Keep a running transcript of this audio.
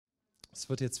Es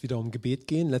wird jetzt wieder um Gebet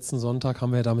gehen. Letzten Sonntag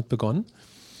haben wir ja damit begonnen.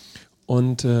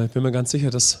 Und ich bin mir ganz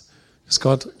sicher, dass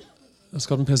Gott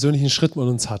einen persönlichen Schritt mit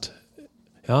uns hat.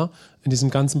 Ja, in diesem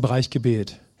ganzen Bereich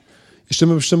Gebet. Ich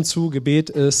stimme bestimmt zu, Gebet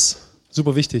ist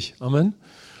super wichtig. Amen.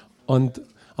 Und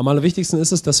am allerwichtigsten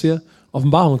ist es, dass wir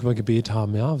Offenbarung über Gebet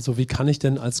haben. Ja, so wie kann ich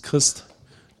denn als Christ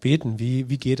beten? Wie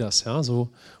geht das? Ja, so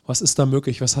was ist da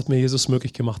möglich? Was hat mir Jesus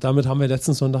möglich gemacht? Damit haben wir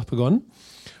letzten Sonntag begonnen.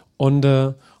 Und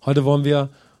heute wollen wir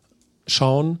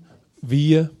schauen,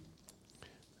 wie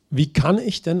kann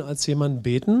ich denn als jemand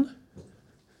beten,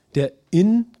 der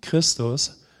in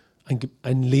Christus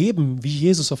ein Leben wie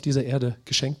Jesus auf dieser Erde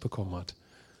geschenkt bekommen hat.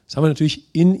 Das haben wir natürlich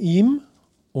in ihm,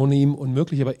 ohne ihm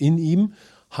unmöglich, aber in ihm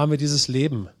haben wir dieses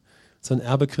Leben, sein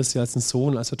Erbe Christi als ein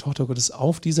Sohn, als eine Tochter Gottes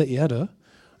auf dieser Erde.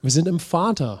 Wir sind im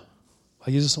Vater,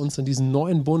 weil Jesus uns in diesen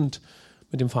neuen Bund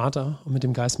mit dem Vater und mit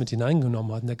dem Geist mit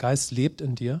hineingenommen hat. Und der Geist lebt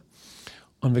in dir.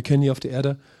 Und wir können hier auf der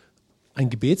Erde ein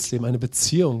Gebetsleben, eine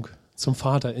Beziehung zum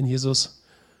Vater in Jesus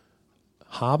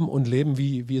haben und leben,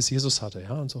 wie es Jesus hatte.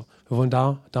 Ja? Und so. Wir wollen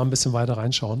da ein bisschen weiter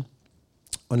reinschauen.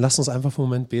 Und lasst uns einfach für einen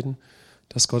Moment beten,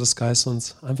 dass Gottes Geist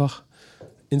uns einfach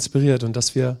inspiriert und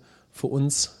dass wir für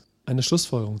uns eine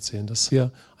Schlussfolgerung ziehen, dass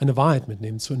wir eine Wahrheit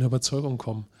mitnehmen, zu einer Überzeugung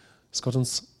kommen, dass Gott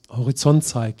uns Horizont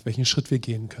zeigt, welchen Schritt wir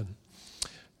gehen können.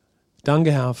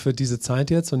 Danke, Herr, für diese Zeit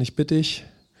jetzt und ich bitte dich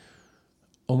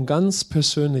um ganz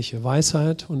persönliche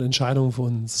Weisheit und Entscheidung für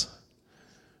uns.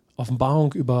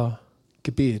 Offenbarung über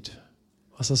Gebet,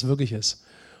 was das wirklich ist.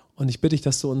 Und ich bitte dich,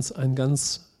 dass du uns einen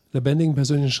ganz lebendigen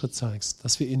persönlichen Schritt zeigst,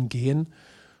 dass wir ihn gehen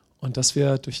und dass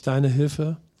wir durch deine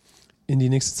Hilfe in die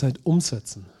nächste Zeit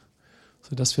umsetzen,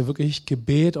 sodass wir wirklich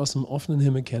Gebet aus dem offenen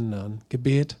Himmel kennenlernen.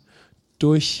 Gebet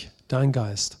durch deinen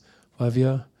Geist, weil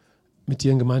wir mit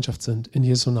dir in Gemeinschaft sind. In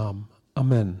Jesu Namen.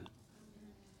 Amen.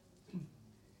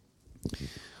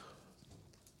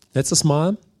 Letztes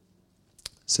Mal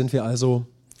sind wir also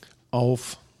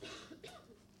auf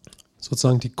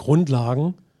sozusagen die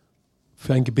Grundlagen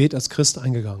für ein Gebet als Christ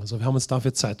eingegangen. Also wir haben uns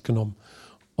dafür Zeit genommen.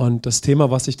 Und das Thema,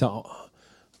 was ich da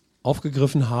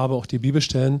aufgegriffen habe, auch die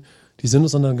Bibelstellen, die sind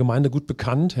uns in der Gemeinde gut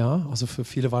bekannt. Ja? Also für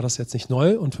viele war das jetzt nicht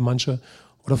neu und für manche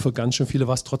oder für ganz schön viele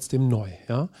war es trotzdem neu.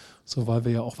 Ja? So, weil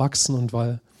wir ja auch wachsen und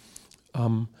weil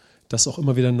das auch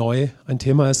immer wieder neu ein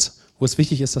Thema ist, wo es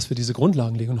wichtig ist, dass wir diese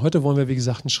Grundlagen legen. Und heute wollen wir, wie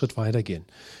gesagt, einen Schritt weiter gehen.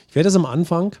 Ich werde es am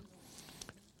Anfang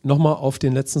nochmal auf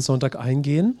den letzten Sonntag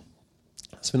eingehen,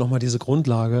 dass wir nochmal diese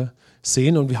Grundlage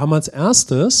sehen. Und wir haben als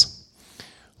erstes,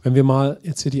 wenn wir mal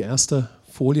jetzt hier die erste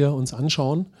Folie uns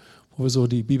anschauen, wo wir so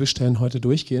die Bibelstellen heute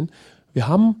durchgehen, wir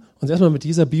haben uns erstmal mit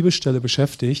dieser Bibelstelle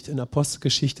beschäftigt in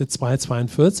Apostelgeschichte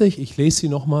 2,42. Ich lese sie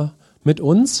nochmal mit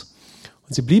uns.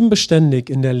 Und sie blieben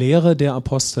beständig in der Lehre der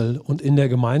Apostel und in der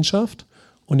Gemeinschaft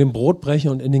und im Brotbrechen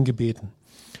und in den Gebeten.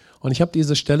 Und ich habe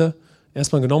diese Stelle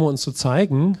erstmal genommen, um uns zu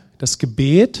zeigen, dass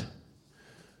Gebet,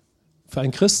 für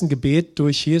ein Christengebet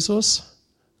durch Jesus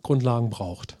Grundlagen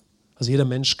braucht. Also jeder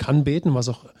Mensch kann beten, was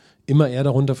auch immer er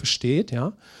darunter versteht.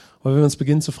 Ja? Aber wenn wir uns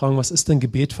beginnen zu fragen, was ist denn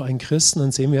Gebet für einen Christen,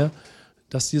 dann sehen wir,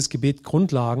 dass dieses Gebet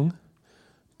Grundlagen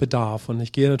bedarf. Und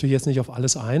ich gehe natürlich jetzt nicht auf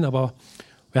alles ein, aber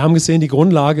wir haben gesehen, die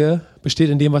Grundlage besteht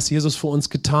in dem, was Jesus für uns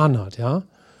getan hat. Ja?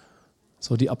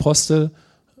 So, die Apostel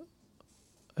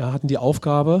hatten die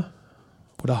Aufgabe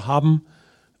oder haben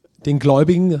den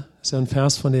Gläubigen, das ist ja ein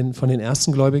Vers von den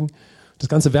ersten Gläubigen, das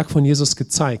ganze Werk von Jesus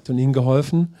gezeigt und ihnen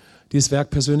geholfen, dieses Werk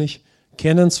persönlich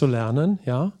kennenzulernen,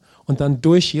 ja, und dann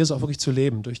durch Jesus auch wirklich zu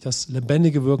leben, durch das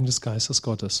lebendige Wirken des Geistes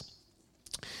Gottes.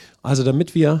 Also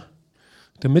damit wir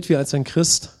als ein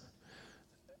Christ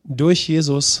durch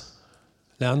Jesus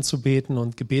lernen zu beten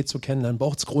und Gebet zu kennenlernen,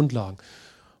 braucht es Grundlagen.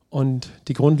 Und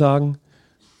die Grundlagen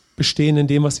bestehen in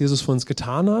dem, was Jesus für uns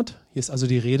getan hat. Hier ist also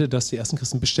die Rede, dass die ersten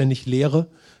Christen beständig Lehre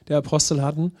der Apostel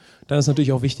hatten. Dann ist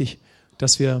natürlich auch wichtig,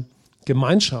 dass wir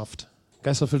Gemeinschaft,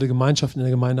 geisterfüllte Gemeinschaft in der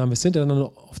Gemeinde haben. Wir sind ja dann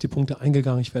auf die Punkte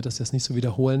eingegangen. Ich werde das jetzt nicht so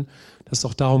wiederholen, dass es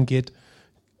auch darum geht,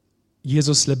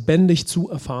 Jesus lebendig zu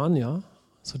erfahren, ja,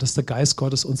 sodass der Geist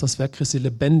Gottes uns das Werk Christi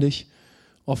lebendig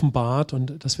offenbart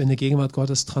und dass wir in der Gegenwart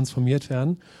Gottes transformiert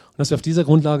werden und dass wir auf dieser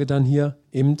Grundlage dann hier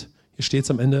steht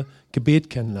es am Ende, Gebet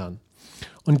kennenlernen.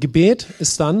 Und Gebet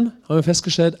ist dann, haben wir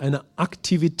festgestellt, eine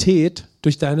Aktivität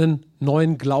durch deinen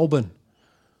neuen Glauben.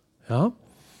 Ja?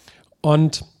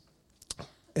 Und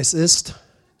es ist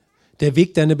der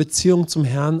Weg, deine Beziehung zum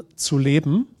Herrn zu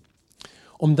leben,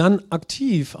 um dann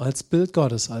aktiv als Bild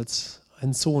Gottes, als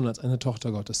ein Sohn, als eine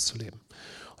Tochter Gottes zu leben.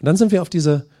 Und dann sind wir auf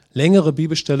diese längere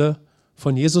Bibelstelle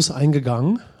von Jesus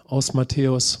eingegangen, aus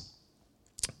Matthäus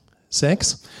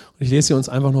 6. Und ich lese sie uns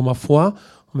einfach nochmal vor.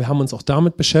 Und wir haben uns auch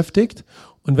damit beschäftigt.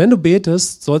 Und wenn du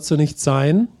betest, sollst du nicht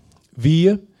sein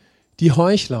wie die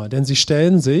Heuchler, denn sie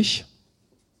stellen sich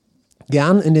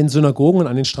gern in den Synagogen und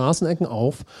an den Straßenecken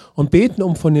auf und beten,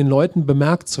 um von den Leuten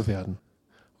bemerkt zu werden.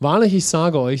 Wahrlich, ich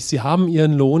sage euch, sie haben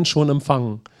ihren Lohn schon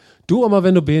empfangen. Du aber,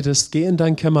 wenn du betest, geh in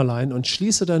dein Kämmerlein und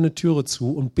schließe deine Türe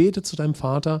zu und bete zu deinem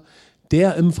Vater,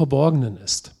 der im Verborgenen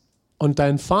ist. Und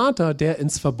dein Vater, der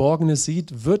ins Verborgene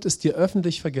sieht, wird es dir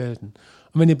öffentlich vergelten.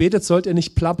 Und wenn ihr betet, sollt ihr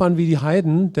nicht plappern wie die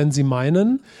Heiden, denn sie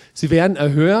meinen, sie werden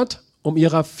erhört um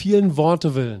ihrer vielen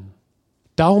Worte willen.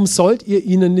 Darum sollt ihr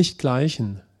ihnen nicht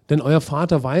gleichen, denn euer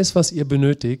Vater weiß, was ihr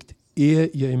benötigt, ehe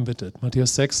ihr ihn bittet.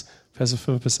 Matthäus 6, Verse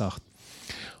 5 bis 8.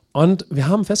 Und wir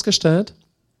haben festgestellt,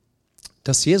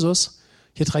 dass Jesus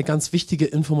hier 3 ganz wichtige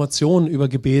Informationen über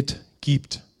Gebet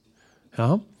gibt.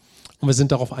 Ja? Und wir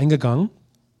sind darauf eingegangen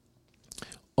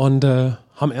und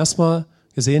haben erstmal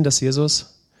gesehen, dass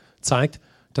Jesus zeigt,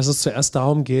 dass es zuerst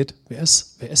darum geht, wer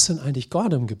ist denn eigentlich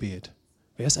Gott im Gebet?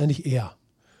 Wer ist eigentlich er?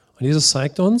 Und Jesus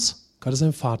zeigt uns, Gott ist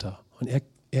ein Vater und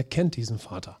er kennt diesen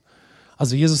Vater.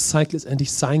 Also Jesus zeigt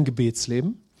letztendlich sein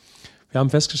Gebetsleben. Wir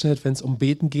haben festgestellt, wenn es um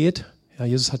Beten geht, ja,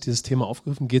 Jesus hat dieses Thema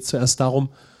aufgegriffen, geht es zuerst darum,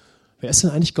 wer ist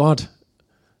denn eigentlich Gott?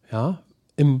 Ja,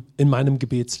 in meinem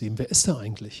Gebetsleben. Wer ist er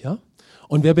eigentlich? Ja?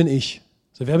 Und wer bin ich?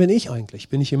 So, wer bin ich eigentlich?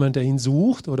 Bin ich jemand, der ihn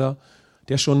sucht oder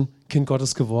der schon Kind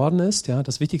Gottes geworden ist? Ja?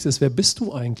 Das Wichtigste ist, wer bist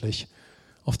du eigentlich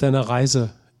auf deiner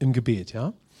Reise im Gebet?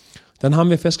 Ja? Dann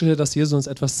haben wir festgestellt, dass Jesus uns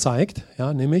etwas zeigt,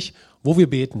 ja, nämlich, wo wir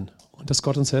beten. Und dass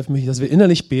Gott uns helfen möchte, dass wir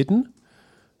innerlich beten,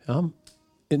 ja,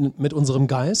 mit unserem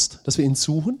Geist, dass wir ihn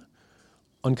suchen.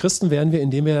 Und Christen werden wir,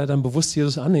 indem wir dann bewusst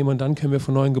Jesus annehmen und dann können wir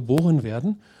von Neuem geboren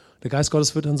werden. Der Geist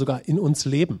Gottes wird dann sogar in uns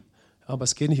leben. Ja, aber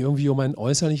es geht nicht irgendwie um ein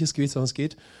äußerliches Gebet, sondern es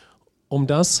geht um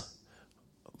das,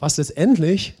 was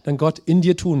letztendlich dann Gott in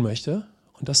dir tun möchte.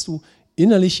 Und dass du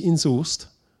innerlich ihn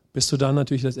suchst, bis du dann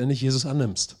natürlich letztendlich Jesus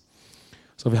annimmst.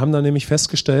 So, wir haben dann nämlich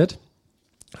festgestellt,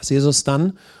 dass Jesus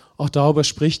dann auch darüber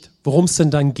spricht, worum es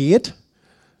denn dann geht,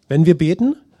 wenn wir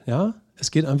beten. Ja,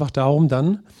 es geht einfach darum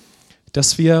dann,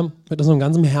 dass wir mit unserem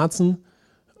ganzen Herzen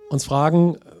uns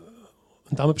fragen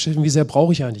und damit beschäftigen, wie sehr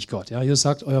brauche ich eigentlich Gott? Ja, Jesus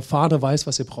sagt, euer Vater weiß,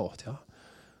 was ihr braucht. Ja,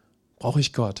 brauche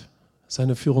ich Gott?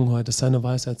 Seine Führung heute, seine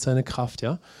Weisheit, seine Kraft.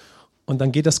 Ja, und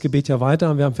dann geht das Gebet ja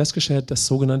weiter und wir haben festgestellt, das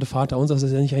sogenannte Vaterunser ist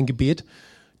ja nicht ein Gebet,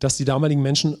 das die damaligen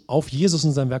Menschen auf Jesus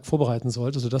und sein Werk vorbereiten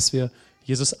sollte, sodass wir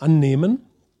Jesus annehmen.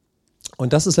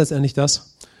 Und das ist letztendlich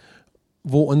das,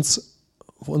 wo uns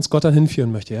Gott dann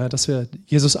hinführen möchte. Ja? Dass wir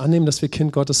Jesus annehmen, dass wir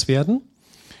Kind Gottes werden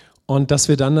und dass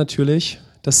wir dann natürlich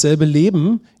dasselbe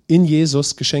Leben in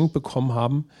Jesus geschenkt bekommen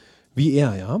haben wie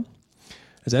er. Ja?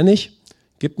 Letztendlich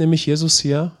gibt nämlich Jesus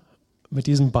hier mit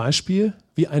diesem Beispiel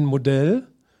wie ein Modell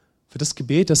für das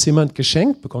Gebet, das jemand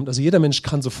geschenkt bekommt. Also jeder Mensch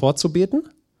kann sofort so beten.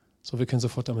 So, wir können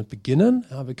sofort damit beginnen.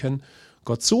 Ja, wir können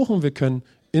Gott suchen, wir können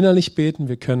innerlich beten,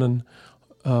 wir können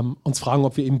uns fragen,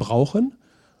 ob wir ihn brauchen.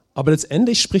 Aber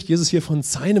letztendlich spricht Jesus hier von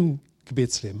seinem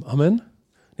Gebetsleben. Amen.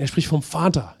 Er spricht vom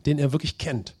Vater, den er wirklich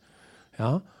kennt.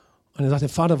 Ja? Und er sagt, der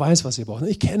Vater weiß, was ihr braucht. Und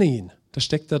ich kenne ihn. Das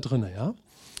steckt da drin. Ja?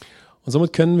 Und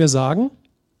somit können wir sagen,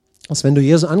 dass wenn du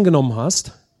Jesus angenommen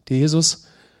hast, dir Jesus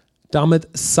damit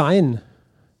sein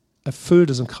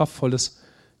erfülltes und kraftvolles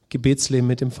Gebetsleben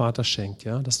mit dem Vater schenkt,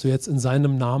 ja, dass du jetzt in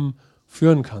seinem Namen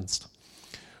führen kannst.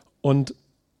 Und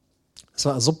es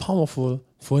war so powerful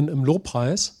vorhin im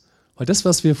Lobpreis, weil das,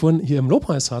 was wir vorhin hier im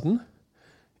Lobpreis hatten,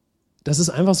 das ist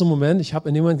einfach so ein Moment, ich habe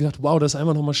in dem Moment gedacht, wow, das ist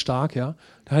einfach nochmal stark, ja.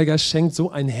 Der Heilige Geist schenkt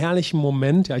so einen herrlichen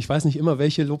Moment, ja, ich weiß nicht immer,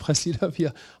 welche Lobpreislieder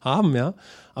wir haben, ja,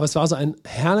 aber es war so ein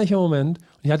herrlicher Moment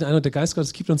und ich hatte den Eindruck, der Geist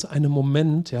Gottes gibt uns einen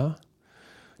Moment, ja,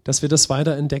 dass wir das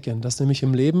weiter entdecken, dass nämlich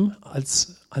im Leben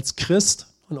als Christ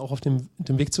und auch auf dem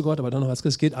Weg zu Gott, aber dann noch als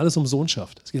Christ, es geht alles um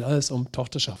Sohnschaft, es geht alles um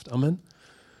Tochterschaft, Amen.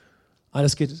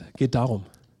 Alles geht darum.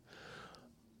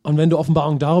 Und wenn du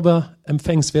Offenbarung darüber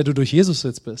empfängst, wer du durch Jesus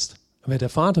jetzt bist, wer der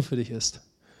Vater für dich ist,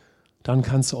 dann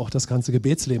kannst du auch das ganze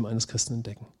Gebetsleben eines Christen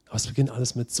entdecken. Aber es beginnt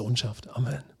alles mit Sohnschaft.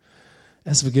 Amen.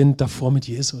 Es beginnt davor mit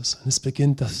Jesus. Und es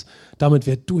beginnt damit,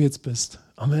 wer du jetzt bist.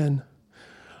 Amen.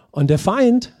 Und der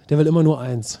Feind, der will immer nur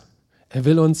eins. Er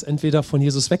will uns entweder von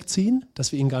Jesus wegziehen,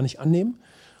 dass wir ihn gar nicht annehmen.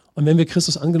 Und wenn wir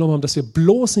Christus angenommen haben, dass wir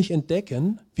bloß nicht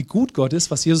entdecken, wie gut Gott ist,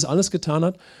 was Jesus alles getan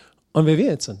hat und wer wir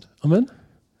jetzt sind. Amen.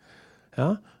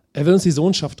 Ja. Er will uns die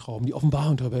Sohnschaft rauben, die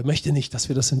Offenbarung darüber. Er möchte nicht, dass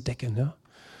wir das entdecken. Ja?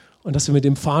 Und dass wir mit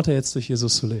dem Vater jetzt durch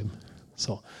Jesus so leben.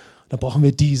 So. Da brauchen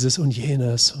wir dieses und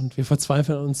jenes und wir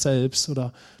verzweifeln an uns selbst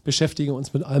oder beschäftigen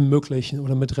uns mit allem Möglichen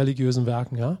oder mit religiösen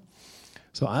Werken. Ja?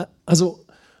 So, also,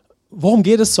 worum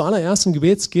geht es zuallererst im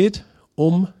Gebet? Es geht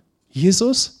um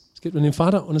Jesus, es geht um den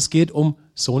Vater und es geht um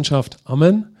Sohnschaft.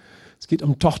 Amen. Es geht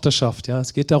um Tochterschaft. Ja?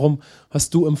 Es geht darum, was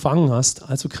du empfangen hast,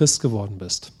 als du Christ geworden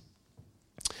bist.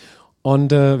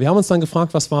 Und wir haben uns dann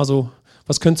gefragt, was war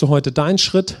was könnte heute dein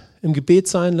Schritt im Gebet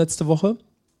sein letzte Woche?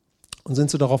 Und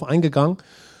sind so darauf eingegangen.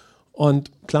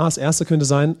 Und klar, das Erste könnte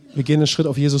sein, wir gehen einen Schritt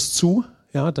auf Jesus zu,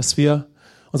 ja, dass wir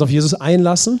uns auf Jesus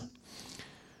einlassen.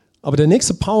 Aber der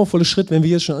nächste powervolle Schritt, wenn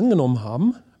wir es schon angenommen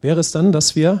haben, wäre es dann,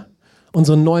 dass wir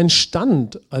unseren neuen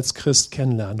Stand als Christ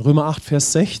kennenlernen. Römer 8,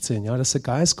 Vers 16, ja, dass der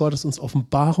Geist Gottes uns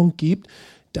Offenbarung gibt,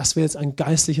 dass wir jetzt ein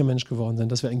geistlicher Mensch geworden sind,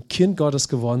 dass wir ein Kind Gottes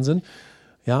geworden sind,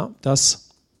 ja, das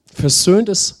versöhnt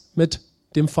ist mit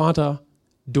dem Vater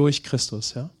durch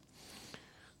Christus, ja.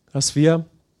 Dass wir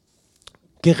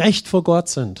gerecht vor Gott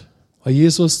sind, weil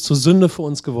Jesus zur Sünde für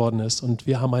uns geworden ist. Und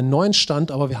wir haben einen neuen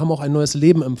Stand, aber wir haben auch ein neues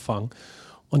Leben empfangen.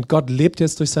 Und Gott lebt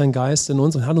jetzt durch seinen Geist in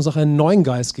uns und hat uns auch einen neuen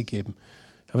Geist gegeben.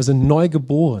 Ja, wir sind neu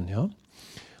geboren. Ja?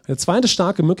 Eine zweite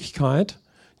starke Möglichkeit,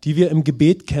 die wir im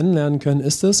Gebet kennenlernen können,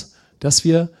 ist es, dass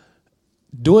wir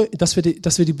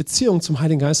die Beziehung zum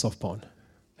Heiligen Geist aufbauen.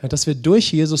 Ja, dass wir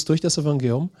durch Jesus, durch das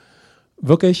Evangelium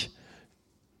wirklich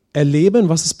erleben,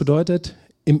 was es bedeutet,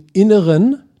 im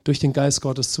Inneren durch den Geist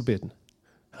Gottes zu beten.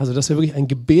 Also, dass wir wirklich ein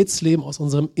Gebetsleben aus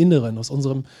unserem Inneren,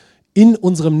 in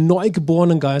unserem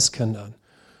neugeborenen Geist kennenlernen.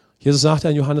 Jesus sagt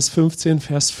ja in Johannes 15,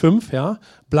 Vers 5, ja,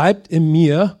 bleibt in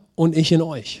mir und ich in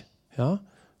euch. Ja,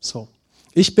 so.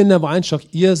 Ich bin der Weinstock,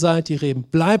 ihr seid die Reben.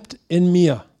 Bleibt in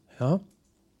mir, ja,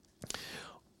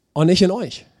 und ich in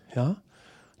euch. Ja.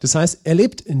 Das heißt, er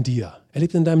lebt in dir, er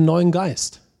lebt in deinem neuen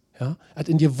Geist. Ja. Er hat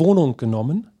in dir Wohnung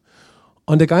genommen.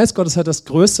 Und der Geist Gottes hat das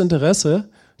größte Interesse,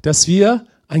 dass wir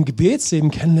ein Gebetsleben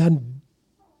kennenlernen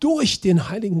durch den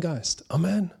Heiligen Geist.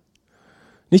 Amen.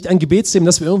 Nicht ein Gebetsleben,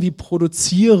 das wir irgendwie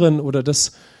produzieren oder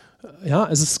das, ja,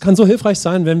 es kann so hilfreich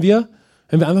sein, wenn wir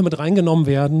einfach mit reingenommen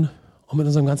werden und mit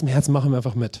unserem ganzen Herzen machen wir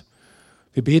einfach mit.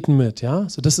 Wir beten mit, ja.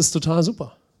 So, das ist total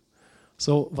super.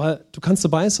 So, weil du kannst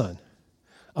dabei sein.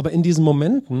 Aber in diesen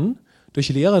Momenten, durch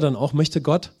Lehre dann auch, möchte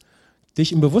Gott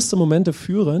dich in bewusste Momente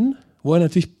führen, wo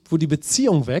die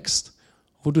Beziehung wächst,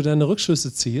 wo du deine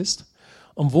Rückschlüsse ziehst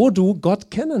und wo du Gott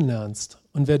kennenlernst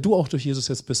und wer du auch durch Jesus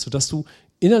jetzt bist, sodass du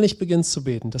innerlich beginnst zu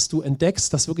beten, dass du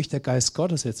entdeckst, dass wirklich der Geist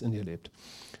Gottes jetzt in dir lebt.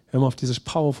 Wir haben auf diese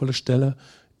powervolle Stelle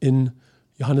in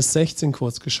Johannes 16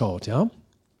 kurz geschaut, ja.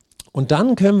 Und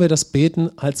dann können wir das Beten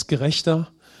als Gerechter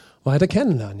weiter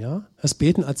kennenlernen, ja. Das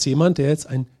Beten als jemand, der jetzt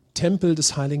ein Tempel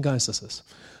des Heiligen Geistes ist.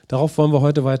 Darauf wollen wir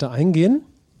heute weiter eingehen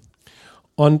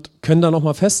und können da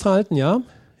nochmal festhalten, ja.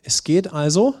 Es geht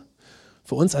also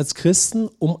für uns als Christen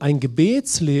um ein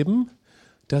Gebetsleben,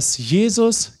 das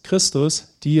Jesus Christus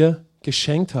dir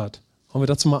geschenkt hat. Wollen wir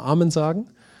dazu mal Amen sagen?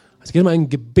 Es geht um ein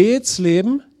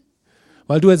Gebetsleben,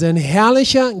 weil du jetzt ein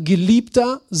herrlicher,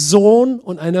 geliebter Sohn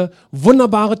und eine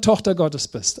wunderbare Tochter Gottes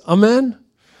bist. Amen.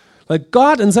 Weil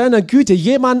Gott in seiner Güte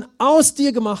jemanden aus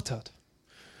dir gemacht hat.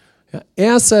 Ja,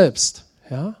 er selbst.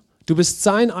 Ja, du bist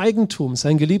sein Eigentum,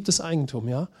 sein geliebtes Eigentum.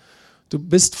 Ja, du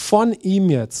bist von ihm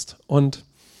jetzt und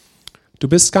du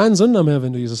bist kein Sünder mehr,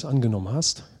 wenn du Jesus angenommen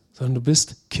hast, sondern du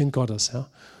bist Kind Gottes. Ja.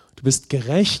 Du bist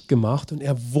gerecht gemacht und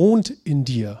er wohnt in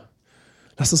dir.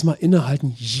 Lass uns mal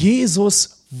innehalten.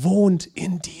 Jesus wohnt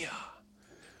in dir.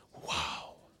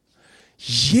 Wow.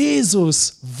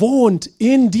 Jesus wohnt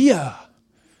in dir.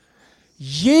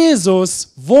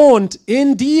 Jesus wohnt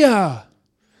in dir.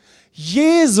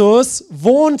 Jesus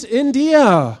wohnt in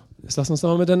dir. Jetzt lass uns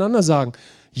noch mal miteinander sagen.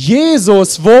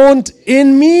 Jesus wohnt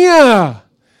in mir.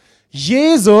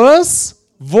 Jesus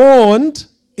wohnt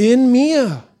in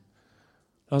mir.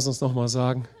 Lass uns nochmal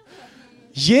sagen.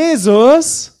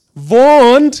 Jesus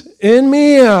wohnt in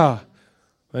mir.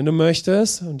 Wenn du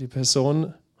möchtest, und die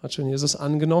Person hat schon Jesus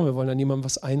angenommen, wir wollen ja niemandem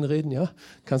was einreden, ja,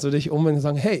 kannst du dich umwenden und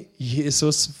sagen, hey,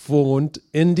 Jesus wohnt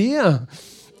in dir.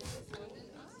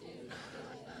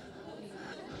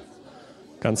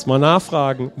 Kannst mal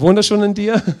nachfragen. Wohnt er schon in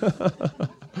dir?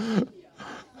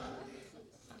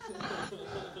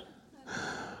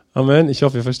 Amen. Ich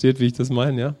hoffe, ihr versteht, wie ich das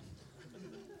meine, ja.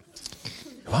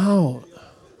 Wow.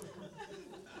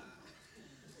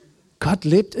 Gott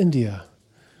lebt in dir.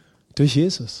 Durch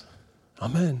Jesus.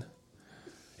 Amen.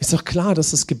 Ist doch klar,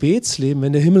 dass das Gebetsleben,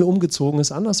 wenn der Himmel umgezogen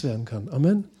ist, anders werden kann.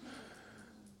 Amen.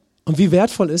 Und wie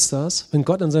wertvoll ist das, wenn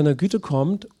Gott in seiner Güte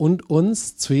kommt und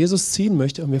uns zu Jesus ziehen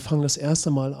möchte und wir fangen das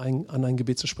erste Mal an, ein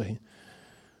Gebet zu sprechen.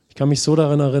 Ich kann mich so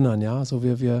daran erinnern, ja. So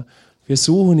wir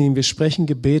suchen ihn, wir sprechen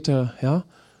Gebete, ja.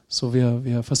 So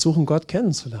wir versuchen, Gott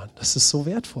kennenzulernen. Das ist so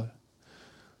wertvoll.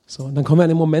 So, und dann kommen wir an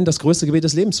den Moment, das größte Gebet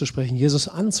des Lebens zu sprechen, Jesus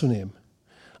anzunehmen.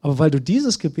 Aber weil du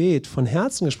dieses Gebet von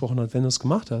Herzen gesprochen hast, wenn du es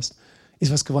gemacht hast,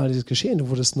 ist was Gewaltiges geschehen. Du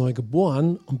wurdest neu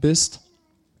geboren und bist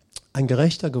ein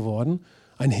Gerechter geworden,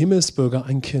 ein Himmelsbürger,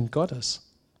 ein Kind Gottes.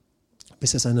 Du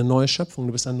bist jetzt eine neue Schöpfung,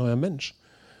 du bist ein neuer Mensch.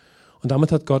 Und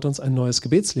damit hat Gott uns ein neues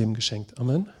Gebetsleben geschenkt.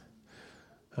 Amen.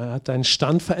 Er hat deinen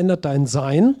Stand verändert, dein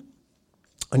Sein.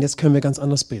 Und jetzt können wir ganz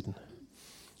anders beten.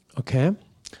 Okay?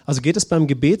 Also geht es beim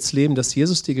Gebetsleben, das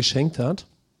Jesus dir geschenkt hat,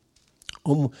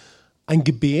 um ein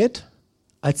Gebet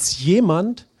als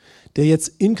jemand, der jetzt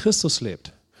in Christus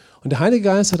lebt. Und der Heilige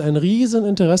Geist hat ein riesen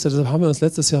Interesse, deshalb haben wir uns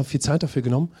letztes Jahr viel Zeit dafür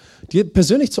genommen, dir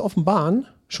persönlich zu offenbaren,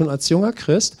 schon als junger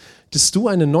Christ, dass du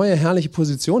eine neue herrliche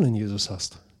Position in Jesus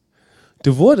hast.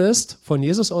 Du wurdest von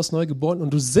Jesus aus neu geboren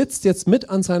und du sitzt jetzt mit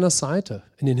an seiner Seite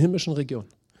in den himmlischen Regionen.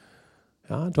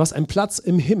 Ja, du hast einen Platz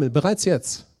im Himmel, bereits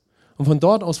jetzt. Und von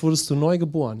dort aus wurdest du neu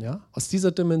geboren, ja, aus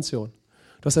dieser Dimension.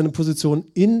 Du hast eine Position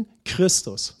in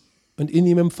Christus und in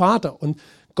ihm im Vater. Und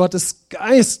Gottes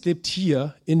Geist lebt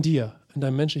hier in dir, in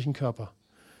deinem menschlichen Körper.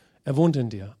 Er wohnt in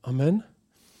dir. Amen.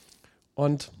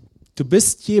 Und du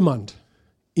bist jemand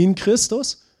in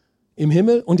Christus, im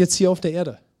Himmel und jetzt hier auf der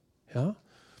Erde. Ja?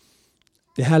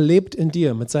 Der Herr lebt in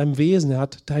dir mit seinem Wesen. Er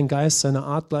hat deinen Geist seiner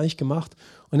Art gleich gemacht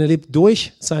und er lebt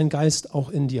durch seinen Geist auch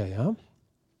in dir. Ja?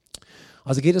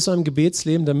 Also geht es um ein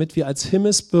Gebetsleben, damit wir als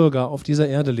Himmelsbürger auf dieser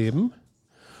Erde leben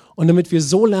und damit wir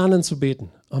so lernen zu beten.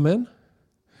 Amen.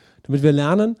 Damit wir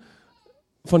lernen,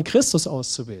 von Christus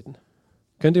aus zu beten.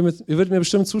 Ihr würdet mir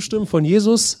bestimmt zustimmen, von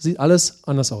Jesus sieht alles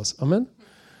anders aus. Amen.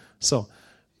 So,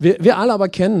 wir alle aber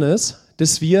kennen es,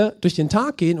 dass wir durch den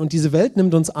Tag gehen und diese Welt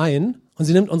nimmt uns ein und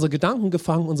sie nimmt unsere Gedanken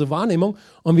gefangen, unsere Wahrnehmung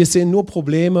und wir sehen nur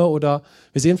Probleme oder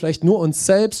wir sehen vielleicht nur uns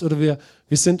selbst oder wir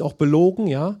sind auch belogen,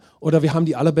 ja, oder wir haben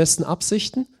die allerbesten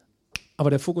Absichten,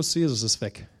 aber der Fokus zu Jesus ist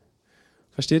weg.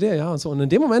 Versteht ihr? Ja, und so. Und in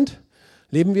dem Moment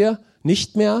leben wir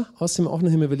nicht mehr aus dem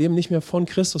offenen Himmel, wir leben nicht mehr von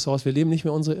Christus aus, wir leben nicht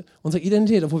mehr unsere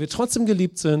Identität, obwohl wir trotzdem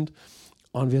geliebt sind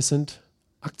und wir sind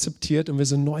akzeptiert und wir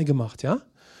sind neu gemacht, ja?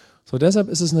 So, deshalb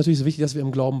ist es natürlich so wichtig, dass wir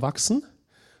im Glauben wachsen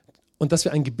und dass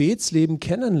wir ein Gebetsleben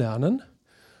kennenlernen,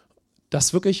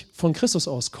 das wirklich von Christus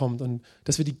auskommt und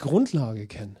dass wir die Grundlage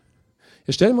kennen.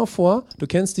 Jetzt stell dir mal vor, du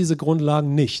kennst diese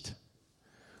Grundlagen nicht.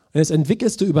 Und jetzt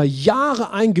entwickelst du über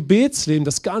Jahre ein Gebetsleben,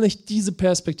 das gar nicht diese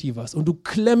Perspektive hast. Und du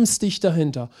klemmst dich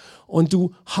dahinter und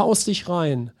du haust dich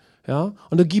rein. Ja?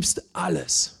 Und du gibst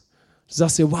alles. Du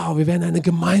sagst dir, wow, wir werden eine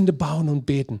Gemeinde bauen und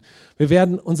beten. Wir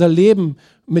werden unser Leben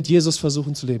mit Jesus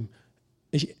versuchen zu leben.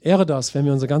 Ich ehre das, wenn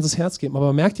wir unser ganzes Herz geben.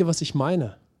 Aber merkt ihr, was ich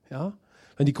meine? Ja?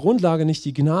 Wenn die Grundlage nicht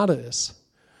die Gnade ist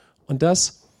und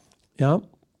das, ja,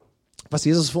 was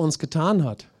Jesus für uns getan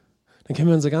hat, dann können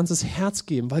wir unser ganzes Herz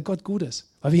geben, weil Gott gut ist,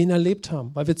 weil wir ihn erlebt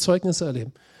haben, weil wir Zeugnisse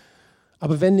erleben.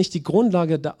 Aber wenn nicht die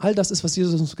Grundlage all das ist, was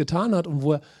Jesus uns getan hat und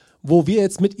wo wir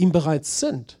jetzt mit ihm bereits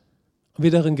sind und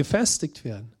wir darin gefestigt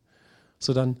werden,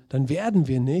 so dann werden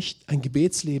wir nicht ein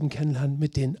Gebetsleben kennenlernen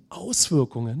mit den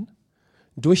Auswirkungen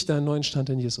durch deinen neuen Stand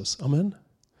in Jesus. Amen.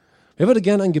 Wer würde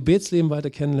gerne ein Gebetsleben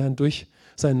weiter kennenlernen durch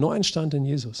seinen neuen Stand in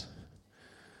Jesus?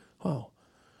 Wow.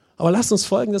 Aber lasst uns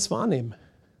Folgendes wahrnehmen.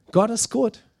 Gott ist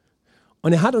gut.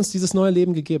 Und er hat uns dieses neue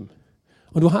Leben gegeben.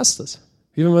 Und du hast es.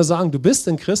 Wie wenn wir sagen, du bist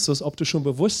in Christus, ob du schon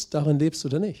bewusst darin lebst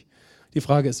oder nicht. Die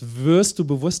Frage ist, wirst du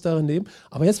bewusst darin leben?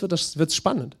 Aber jetzt wird es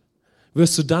spannend.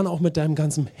 Wirst du dann auch mit deinem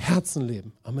ganzen Herzen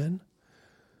leben? Amen.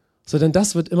 So, denn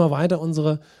das wird immer weiter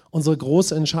unsere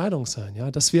große Entscheidung sein. Ja?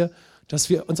 Dass wir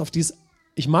uns auf dieses,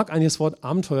 ich mag eigentlich das Wort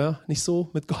Abenteuer nicht so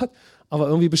mit Gott, aber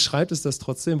irgendwie beschreibt es das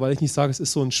trotzdem, weil ich nicht sage, es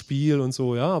ist so ein Spiel und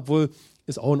so, ja, obwohl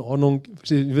ist auch in Ordnung,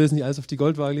 ich will es nicht alles auf die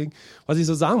Goldwaage legen. Was ich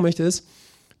so sagen möchte ist,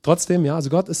 trotzdem, ja, also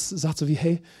Gott sagt so wie,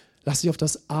 hey, lass dich auf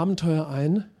das Abenteuer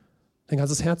ein, dein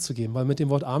ganzes Herz zu geben, weil mit dem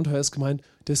Wort Abenteuer ist gemeint,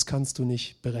 das kannst du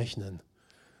nicht berechnen.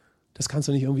 Das kannst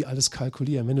du nicht irgendwie alles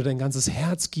kalkulieren. Wenn du dein ganzes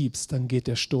Herz gibst, dann geht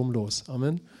der Sturm los.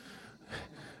 Amen.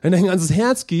 Wenn du dein ganzes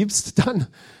Herz gibst, dann,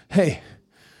 hey,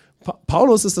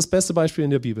 Paulus ist das beste Beispiel in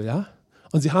der Bibel, ja?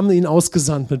 Und sie haben ihn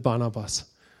ausgesandt mit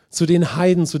Barnabas zu den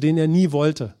Heiden, zu denen er nie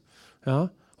wollte.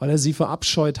 Ja, weil er sie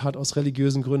verabscheut hat aus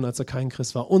religiösen Gründen, als er kein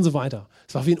Christ war und so weiter.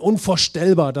 Es war für ihn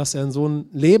unvorstellbar, dass er in so ein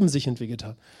Leben sich entwickelt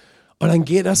hat. Und dann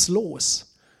geht das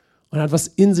los und er hat was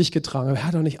in sich getragen. Aber er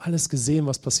hat auch nicht alles gesehen,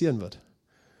 was passieren wird.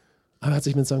 Aber er hat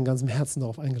sich mit seinem ganzen Herzen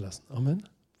darauf eingelassen. Amen.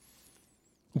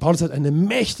 Und Paulus hat eine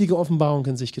mächtige Offenbarung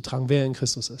in sich getragen, wer er in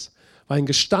Christus ist. War ein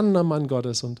gestandener Mann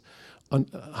Gottes und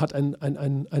hat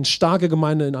eine starke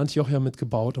Gemeinde in Antiochia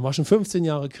mitgebaut und war schon 15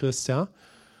 Jahre Christ, ja.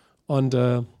 Und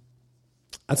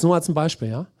als ein Beispiel,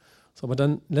 ja. So, aber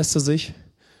dann lässt er sich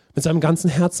mit seinem ganzen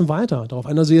Herzen weiter darauf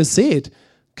ein. Also ihr seht,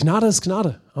 Gnade ist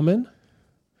Gnade. Amen.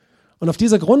 Und auf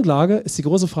dieser Grundlage ist die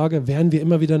große Frage, werden wir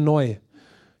immer wieder neu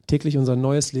täglich unser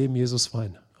neues Leben Jesus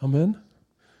weihen. Amen.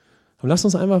 Und lasst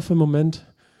uns einfach für einen Moment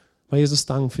bei Jesus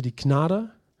danken für die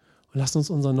Gnade und lasst uns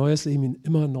unser neues Leben ihn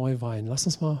immer neu weihen. Lasst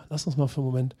uns mal für einen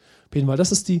Moment beten, weil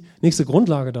das ist die nächste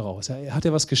Grundlage daraus. Ja, er hat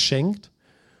dir was geschenkt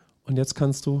und jetzt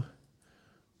kannst du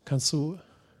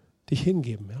dich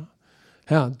hingeben. Ja?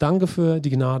 Herr, danke für die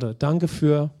Gnade, danke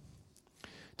für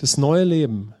das neue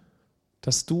Leben,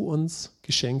 das du uns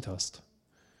geschenkt hast.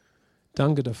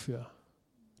 Danke dafür.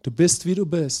 Du bist, wie du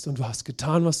bist und du hast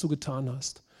getan, was du getan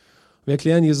hast. Wir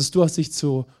erklären, Jesus, du hast dich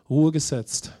zur Ruhe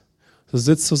gesetzt. Du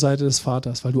sitzt zur Seite des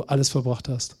Vaters, weil du alles verbracht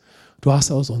hast. Du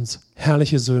hast aus uns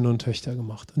herrliche Söhne und Töchter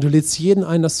gemacht. Und du lädst jeden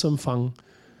ein, das zu empfangen.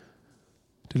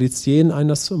 Du lädst jeden ein,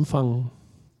 das zu empfangen.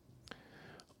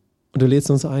 Und du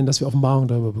lädst uns ein, dass wir Offenbarung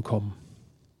darüber bekommen.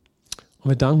 Und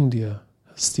wir danken dir,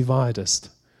 dass es die Wahrheit ist.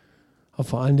 Aber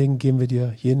vor allen Dingen geben wir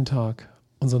dir jeden Tag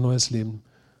unser neues Leben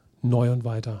neu und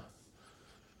weiter.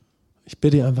 Ich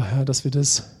bitte dich einfach, Herr, dass wir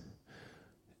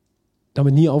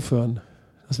damit nie aufhören,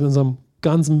 dass wir unserem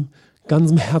ganzen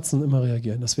Herzen immer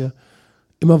reagieren, dass wir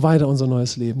immer weiter unser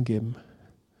neues Leben geben,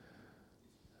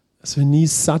 dass wir nie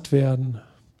satt werden,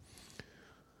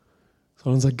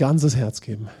 sondern unser ganzes Herz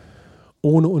geben,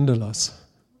 ohne Unterlass,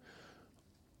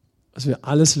 dass wir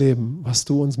alles leben, was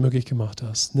du uns möglich gemacht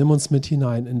hast. Nimm uns mit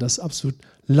hinein in das absolut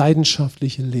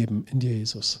leidenschaftliche Leben in dir,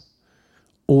 Jesus,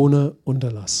 ohne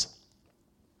Unterlass.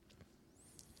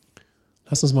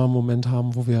 Lass uns mal einen Moment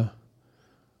haben, wo wir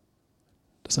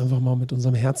das einfach mal mit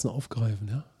unserem Herzen aufgreifen.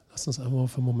 Ja? Lass uns einfach mal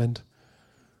für einen Moment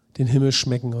den Himmel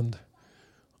schmecken und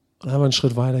einmal einen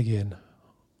Schritt weitergehen.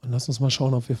 Und lass uns mal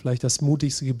schauen, ob wir vielleicht das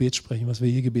mutigste Gebet sprechen, was wir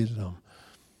je gebetet haben.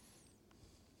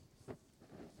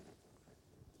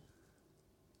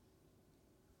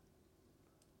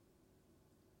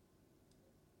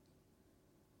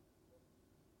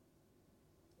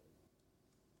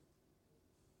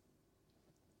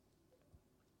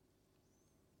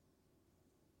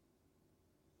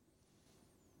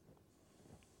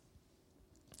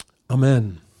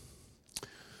 Amen.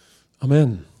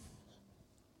 Amen.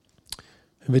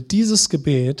 Wenn wir dieses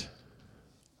Gebet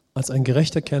als ein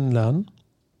Gerechter kennenlernen,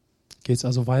 geht es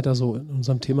also weiter so in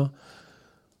unserem Thema,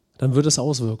 dann wird es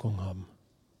Auswirkungen haben.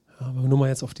 Ja, wenn wir nur mal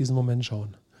jetzt auf diesen Moment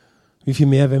schauen. Wie viel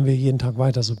mehr, wenn wir jeden Tag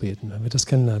weiter so beten, wenn wir das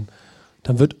kennenlernen,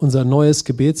 dann wird unser neues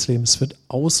Gebetsleben, es wird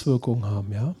Auswirkungen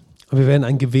haben. Ja? Aber wir werden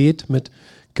ein Gebet mit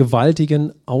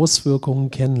gewaltigen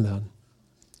Auswirkungen kennenlernen.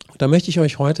 Und da möchte ich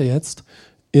euch heute jetzt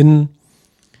in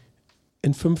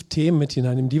 5 Themen mit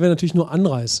hineinnehmen, die wir natürlich nur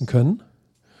anreißen können.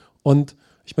 Und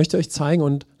ich möchte euch zeigen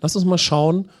und lasst uns mal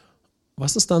schauen,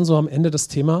 was ist dann so am Ende das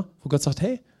Thema, wo Gott sagt,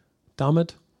 hey,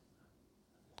 damit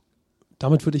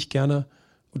würde ich gerne,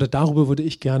 oder darüber würde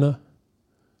ich gerne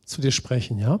zu dir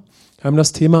sprechen. Ja? Wir haben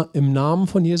das Thema im Namen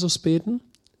von Jesus beten,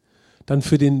 dann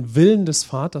für den Willen des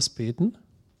Vaters beten,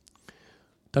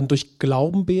 dann durch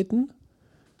Glauben beten,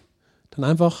 dann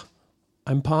einfach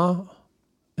ein paar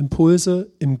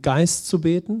Impulse im Geist zu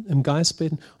beten, im Geist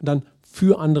beten und dann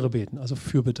für andere beten, also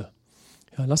Fürbitte.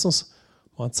 Ja, lass uns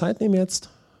mal Zeit nehmen jetzt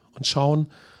und schauen,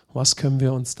 was können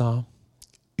wir uns da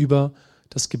über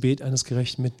das Gebet eines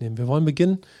Gerechten mitnehmen. Wir wollen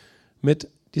beginnen mit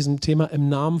diesem Thema im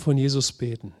Namen von Jesus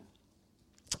beten.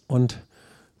 Und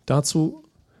dazu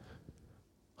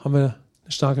haben wir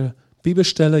eine starke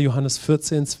Bibelstelle, Johannes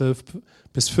 14, 12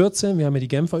 bis 14. Wir haben hier die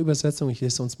Genfer Übersetzung, ich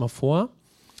lese uns mal vor.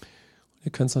 Ihr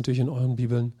könnt es natürlich in euren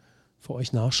Bibeln für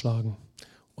euch nachschlagen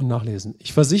und nachlesen.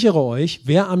 Ich versichere euch,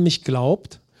 wer an mich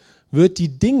glaubt, wird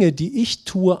die Dinge, die ich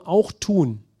tue, auch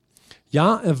tun.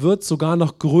 Ja, er wird sogar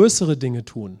noch größere Dinge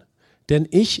tun. Denn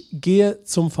ich gehe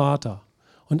zum Vater.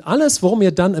 Und alles, worum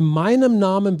ihr dann in meinem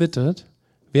Namen bittet,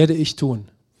 werde ich tun.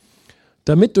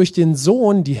 Damit durch den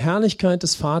Sohn die Herrlichkeit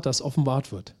des Vaters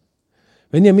offenbart wird.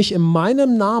 Wenn ihr mich in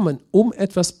meinem Namen um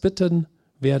etwas bitten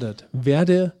werdet,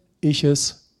 werde ich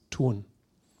es tun.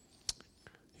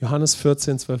 Johannes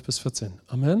 14, 12 bis 14.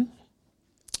 Amen.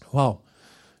 Wow.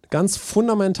 Ganz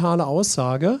fundamentale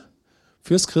Aussage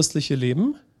fürs christliche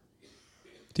Leben,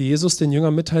 die Jesus den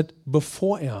Jüngern mitteilt,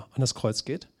 bevor er an das Kreuz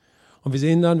geht. Und wir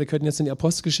sehen dann, wir könnten jetzt in die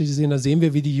Apostelgeschichte sehen, da sehen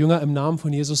wir, wie die Jünger im Namen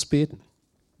von Jesus beten.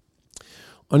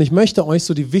 Und ich möchte euch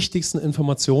so die wichtigsten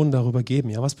Informationen darüber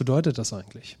geben. Ja, was bedeutet das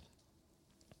eigentlich?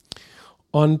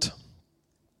 Und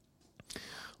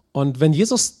wenn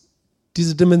Jesus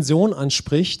diese Dimension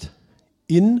anspricht,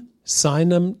 in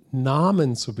seinem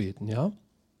Namen zu beten, ja,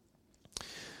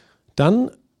 dann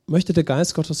möchte der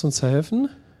Geist Gottes uns helfen,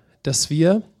 dass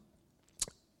wir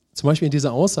zum Beispiel in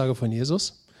dieser Aussage von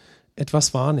Jesus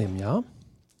etwas wahrnehmen, ja,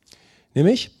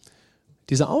 nämlich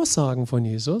diese Aussagen von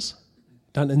Jesus,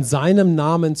 dann in seinem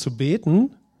Namen zu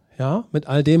beten, ja, mit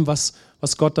all dem, was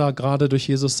Gott da gerade durch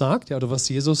Jesus sagt, ja, oder was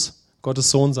Jesus,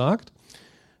 Gottes Sohn, sagt,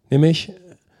 nämlich,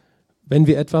 wenn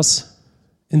wir etwas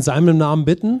in seinem Namen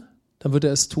bitten, dann wird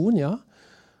er es tun, ja.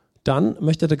 Dann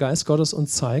möchte der Geist Gottes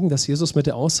uns zeigen, dass Jesus mit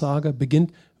der Aussage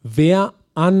beginnt, wer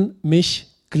an mich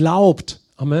glaubt.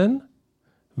 Amen.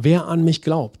 Wer an mich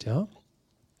glaubt, ja.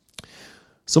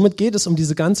 somit geht es um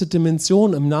diese ganze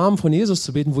Dimension, im Namen von Jesus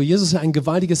zu beten, wo Jesus ja ein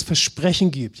gewaltiges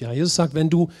Versprechen gibt. Ja, Jesus sagt, wenn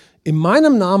du in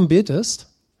meinem Namen betest,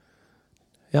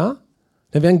 ja,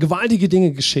 dann werden gewaltige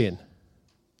Dinge geschehen.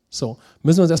 So,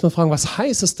 müssen wir uns erstmal fragen, was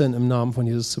heißt es denn, im Namen von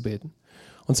Jesus zu beten?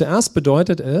 Und zuerst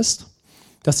bedeutet es,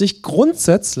 dass ich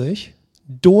grundsätzlich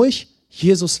durch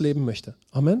Jesus leben möchte.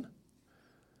 Amen.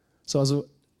 So, also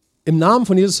im Namen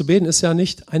von Jesus zu beten ist ja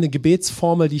nicht eine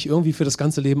Gebetsformel, die ich irgendwie für das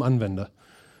ganze Leben anwende.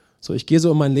 So, ich gehe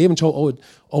so in mein Leben und schaue,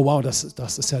 oh wow, das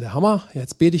ist ja der Hammer,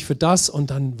 jetzt bete ich für das und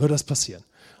dann wird das passieren.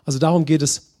 Also darum geht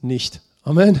es nicht.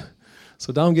 Amen.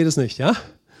 So, darum geht es nicht, ja?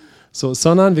 So,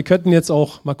 sondern wir könnten jetzt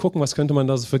auch mal gucken, was könnte man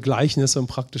da so für Gleichnisse und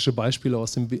praktische Beispiele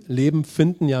aus dem Leben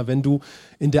finden, ja, wenn du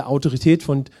in der Autorität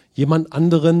von jemand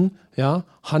anderen, ja,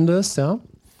 handelst, ja.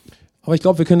 Aber ich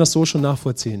glaube, wir können das so schon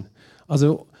nachvollziehen.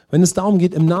 Also, wenn es darum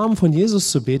geht, im Namen von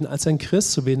Jesus zu beten, als ein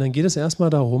Christ zu beten, dann geht es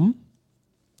erstmal darum,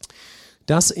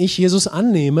 dass ich Jesus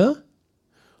annehme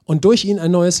und durch ihn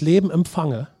ein neues Leben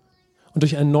empfange und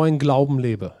durch einen neuen Glauben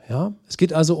lebe. Ja? Es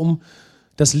geht also um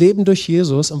das Leben durch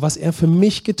Jesus und was er für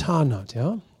mich getan hat.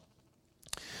 Ja?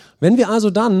 Wenn wir also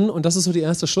dann, und das ist so die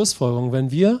erste Schlussfolgerung,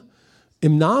 wenn wir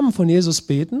im Namen von Jesus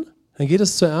beten, dann geht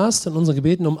es zuerst in unseren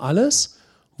Gebeten um alles,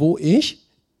 wo ich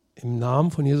im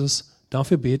Namen von Jesus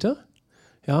dafür bete,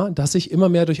 ja, dass ich immer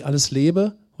mehr durch alles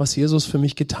lebe, was Jesus für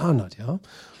mich getan hat. Ja?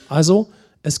 Also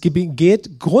es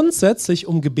geht grundsätzlich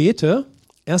um Gebete,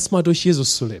 erstmal durch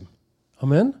Jesus zu leben.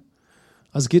 Amen.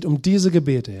 Also es geht um diese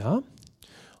Gebete, ja.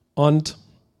 Und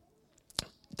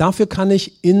dafür kann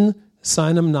ich in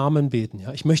seinem Namen beten.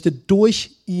 Ja? Ich möchte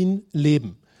durch ihn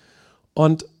leben.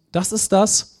 Und das ist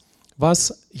das,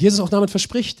 was Jesus auch damit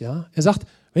verspricht. Ja? Er sagt,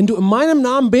 wenn du in meinem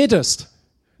Namen betest,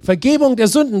 Vergebung der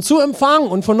Sünden zu empfangen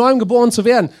und von neuem geboren zu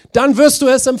werden, dann wirst du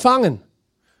es empfangen.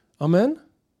 Amen.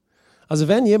 Also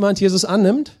wenn jemand Jesus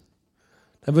annimmt,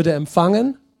 dann wird er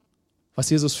empfangen, was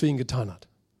Jesus für ihn getan hat.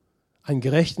 Einen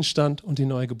gerechten Stand und die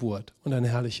neue Geburt und ein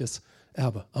herrliches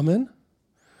Erbe. Amen.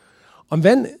 Und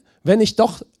wenn ich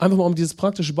doch, einfach mal um dieses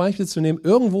praktische Beispiel zu nehmen,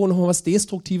 irgendwo noch mal was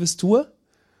Destruktives tue,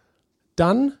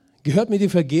 dann gehört mir die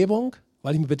Vergebung,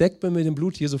 weil ich mir bedeckt bin mit dem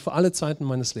Blut Jesu für alle Zeiten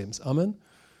meines Lebens. Amen.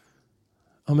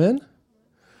 Amen.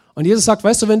 Und Jesus sagt,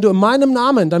 weißt du, wenn du in meinem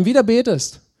Namen dann wieder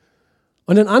betest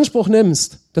und in Anspruch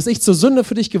nimmst, dass ich zur Sünde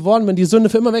für dich geworden bin, die Sünde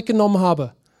für immer weggenommen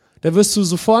habe, dann wirst du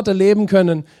sofort erleben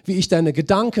können, wie ich deine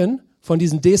Gedanken von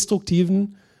diesen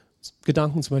destruktiven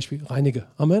Gedanken zum Beispiel reinige.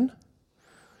 Amen.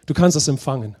 Du kannst das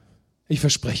empfangen. Ich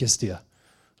verspreche es dir.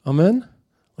 Amen.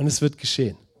 Und es wird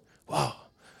geschehen. Wow.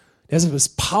 Deshalb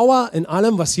ist Power in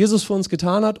allem, was Jesus für uns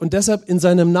getan hat und deshalb in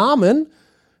seinem Namen,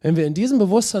 wenn wir in diesem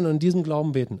Bewusstsein und in diesem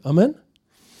Glauben beten. Amen.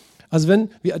 Also wenn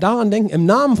wir daran denken, im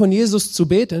Namen von Jesus zu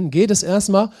beten, geht es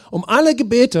erstmal um alle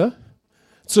Gebete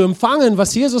zu empfangen,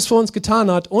 was Jesus für uns getan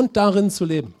hat und darin zu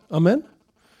leben. Amen.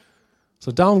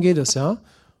 So, darum geht es, ja.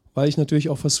 Weil ich natürlich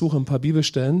auch versuche, ein paar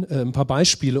Bibelstellen, ein paar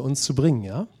Beispiele uns zu bringen,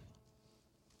 ja.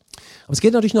 Aber es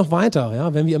geht natürlich noch weiter,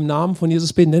 ja, wenn wir im Namen von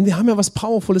Jesus beten, denn wir haben ja was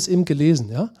Powervolles eben gelesen,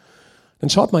 ja. Dann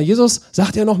schaut mal, Jesus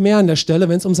sagt ja noch mehr an der Stelle,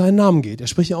 wenn es um seinen Namen geht. Er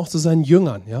spricht ja auch zu seinen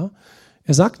Jüngern, ja.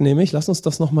 Er sagt nämlich, lass uns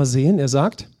das nochmal sehen, er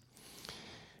sagt,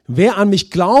 wer an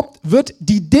mich glaubt, wird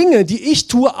die Dinge, die ich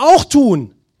tue, auch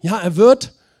tun. Ja, er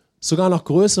wird sogar noch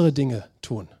größere Dinge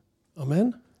tun.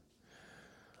 Amen.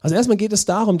 Also erstmal geht es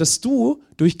darum, dass du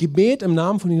durch Gebet im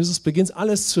Namen von Jesus beginnst,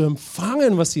 alles zu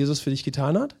empfangen, was Jesus für dich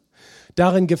getan hat,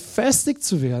 darin gefestigt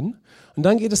zu werden. Und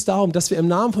dann geht es darum, dass wir im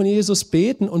Namen von Jesus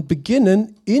beten und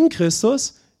beginnen, in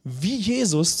Christus wie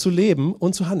Jesus zu leben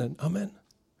und zu handeln. Amen.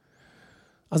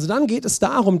 Also dann geht es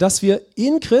darum, dass wir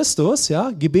in Christus,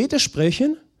 ja, Gebete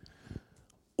sprechen,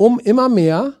 um immer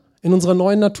mehr in unserer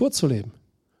neuen Natur zu leben,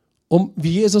 um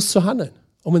wie Jesus zu handeln,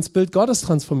 um ins Bild Gottes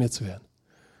transformiert zu werden,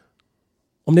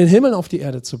 um den Himmel auf die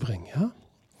Erde zu bringen. Ja?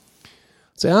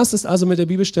 Zuerst ist also mit der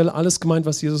Bibelstelle alles gemeint,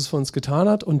 was Jesus für uns getan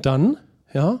hat und dann,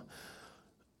 ja,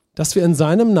 dass wir in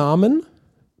seinem Namen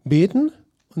beten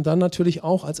und dann natürlich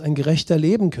auch als ein Gerechter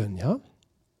leben können. Ja?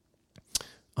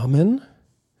 Amen.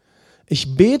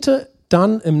 Ich bete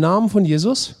dann im Namen von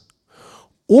Jesus,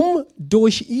 um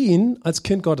durch ihn als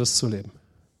Kind Gottes zu leben.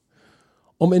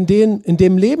 Um in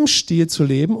dem Lebensstil zu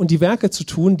leben und die Werke zu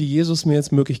tun, die Jesus mir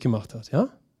jetzt möglich gemacht hat. Ja?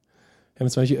 Wenn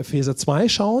wir zum Beispiel Epheser 2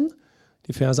 schauen,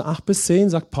 die Verse 8 bis 10,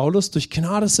 sagt Paulus, durch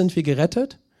Gnade sind wir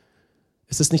gerettet.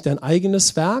 Es ist nicht ein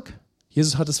eigenes Werk,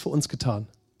 Jesus hat es für uns getan.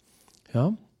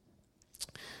 Ja?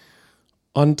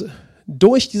 Und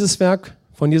durch dieses Werk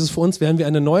von Jesus für uns werden wir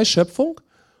eine neue Schöpfung.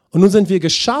 Und nun sind wir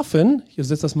geschaffen, ich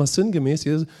setze das mal sinngemäß,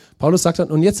 Paulus sagt dann,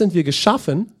 und jetzt sind wir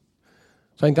geschaffen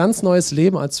für ein ganz neues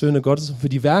Leben als Söhne Gottes und für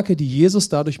die Werke, die Jesus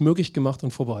dadurch möglich gemacht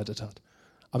und vorbereitet hat.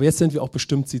 Aber jetzt sind wir auch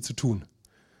bestimmt, sie zu tun.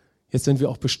 jetzt sind wir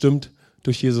auch bestimmt,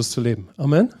 durch Jesus zu leben.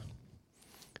 Amen?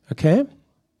 Okay?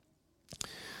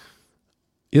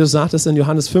 Jesus sagt es in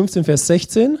Johannes 15, Vers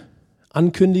 16,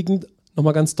 ankündigend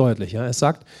nochmal ganz deutlich. Ja? Er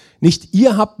sagt, nicht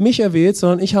ihr habt mich erwählt,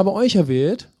 sondern ich habe euch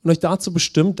erwählt und euch dazu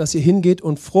bestimmt, dass ihr hingeht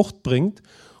und Frucht bringt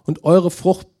und eure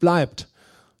Frucht bleibt,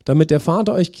 damit der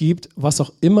Vater euch gibt, was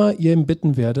auch immer ihr ihm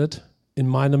bitten werdet, in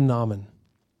meinem Namen.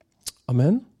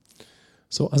 Amen?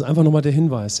 So, also einfach nochmal der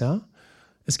Hinweis. Ja?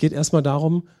 Es geht erstmal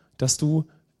darum, dass du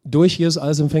durch Jesus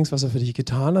alles empfängst, was er für dich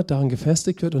getan hat, daran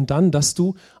gefestigt wird und dann, dass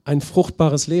du ein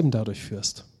fruchtbares Leben dadurch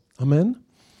führst. Amen.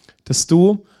 Dass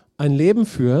du ein Leben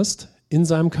führst in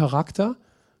seinem Charakter,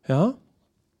 ja,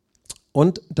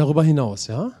 und darüber hinaus,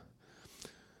 ja.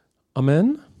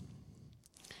 Amen.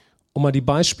 Um mal die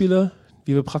Beispiele,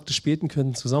 wie wir praktisch beten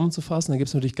können, zusammenzufassen, da gibt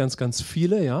es natürlich ganz, ganz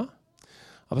viele, ja.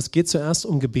 Aber es geht zuerst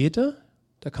um Gebete,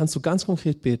 da kannst du ganz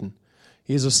konkret beten.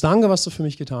 Jesus, danke, was du für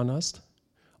mich getan hast.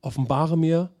 Offenbare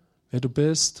mir, wer du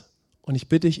bist. Und ich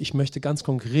bitte dich, ich möchte ganz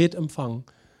konkret empfangen,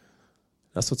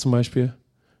 dass du zum Beispiel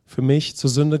für mich zur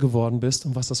Sünde geworden bist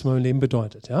und was das in meinem Leben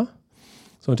bedeutet. Ja?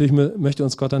 So, natürlich möchte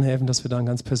uns Gott dann helfen, dass wir da ein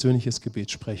ganz persönliches Gebet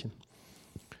sprechen.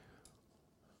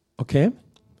 Okay?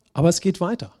 Aber es geht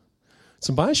weiter.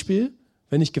 Zum Beispiel,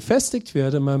 wenn ich gefestigt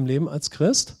werde in meinem Leben als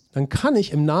Christ, dann kann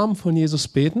ich im Namen von Jesus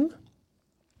beten,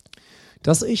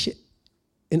 dass ich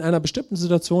in einer bestimmten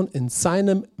Situation in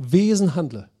seinem Wesen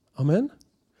handle. Amen.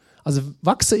 Also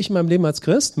wachse ich in meinem Leben als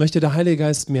Christ, möchte der Heilige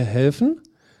Geist mir helfen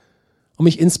und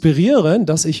mich inspirieren,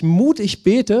 dass ich mutig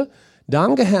bete,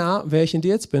 danke Herr, wer ich in dir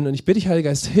jetzt bin und ich bitte dich, Heiliger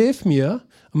Geist, hilf mir,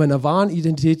 an meiner wahren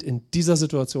Identität in dieser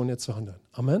Situation jetzt zu handeln.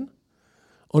 Amen.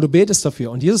 Und du betest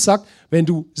dafür. Und Jesus sagt, wenn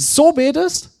du so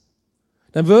betest,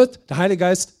 dann wird der Heilige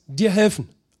Geist dir helfen.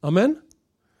 Amen.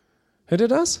 Hört ihr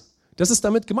das? Das ist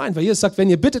damit gemeint, weil Jesus sagt, wenn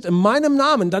ihr bittet in meinem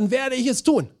Namen, dann werde ich es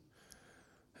tun.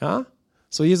 Ja?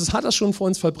 So, Jesus hat das schon vor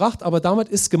uns vollbracht, aber damit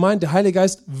ist gemeint, der Heilige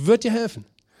Geist wird dir helfen.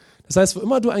 Das heißt, wo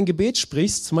immer du ein Gebet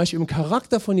sprichst, zum Beispiel im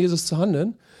Charakter von Jesus zu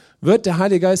handeln, wird der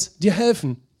Heilige Geist dir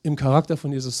helfen, im Charakter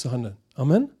von Jesus zu handeln.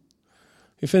 Amen?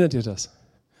 Wie findet ihr das?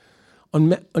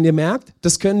 Und ihr merkt,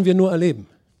 das können wir nur erleben.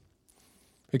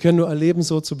 Wir können nur erleben,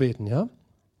 so zu beten, ja?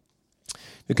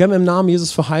 Wir können im Namen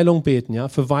Jesus für Heilung beten, ja,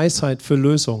 für Weisheit, für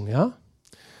Lösung, ja.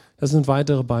 Das sind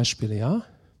weitere Beispiele, ja.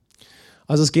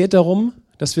 Also es geht darum,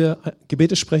 dass wir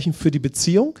Gebete sprechen für die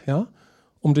Beziehung, ja,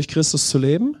 um durch Christus zu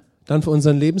leben, dann für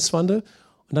unseren Lebenswandel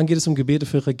und dann geht es um Gebete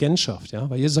für Regentschaft, ja,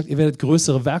 weil Jesus sagt, ihr werdet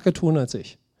größere Werke tun als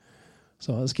ich.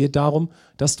 So, es geht darum,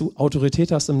 dass du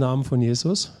Autorität hast im Namen von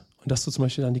Jesus und dass du zum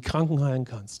Beispiel dann die Kranken heilen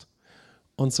kannst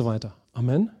und so weiter.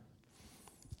 Amen.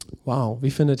 Wow,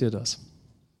 wie findet ihr das?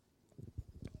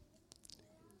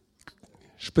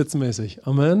 Spitzenmäßig.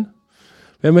 Amen.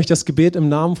 Wer möchte das Gebet im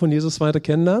Namen von Jesus weiter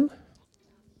kennenlernen?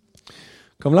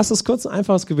 Komm, lass uns kurz ein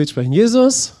einfaches Gebet sprechen.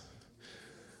 Jesus,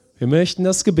 wir möchten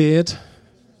das Gebet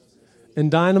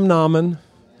in deinem Namen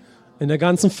in der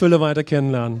ganzen Fülle weiter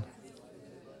kennenlernen.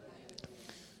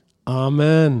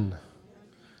 Amen.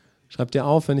 Schreib dir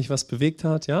auf, wenn dich was bewegt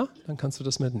hat, ja? Dann kannst du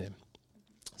das mitnehmen.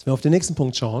 Jetzt wir auf den nächsten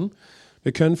Punkt schauen.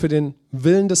 Wir können für den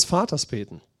Willen des Vaters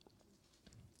beten.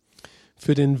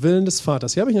 Für den Willen des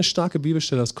Vaters. Hier habe ich eine starke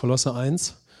Bibelstelle aus Kolosser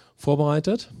 1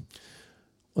 vorbereitet.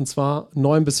 Und zwar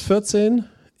 9 bis 14.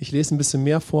 Ich lese ein bisschen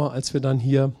mehr vor, als wir dann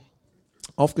hier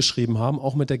aufgeschrieben haben,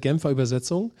 auch mit der Genfer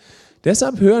Übersetzung.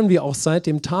 Deshalb hören wir auch seit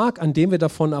dem Tag, an dem wir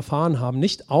davon erfahren haben,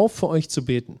 nicht auf, für euch zu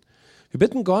beten. Wir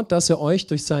bitten Gott, dass er euch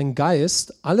durch seinen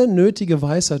Geist alle nötige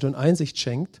Weisheit und Einsicht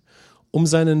schenkt, um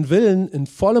seinen Willen in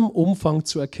vollem Umfang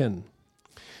zu erkennen.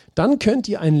 Dann könnt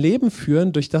ihr ein Leben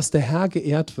führen, durch das der Herr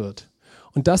geehrt wird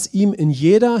und das ihm in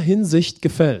jeder Hinsicht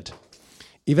gefällt.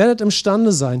 Ihr werdet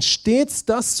imstande sein, stets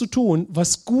das zu tun,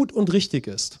 was gut und richtig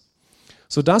ist,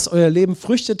 sodass euer Leben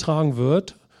Früchte tragen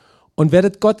wird und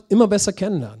werdet Gott immer besser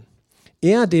kennenlernen.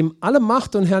 Er, dem alle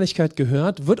Macht und Herrlichkeit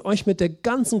gehört, wird euch mit der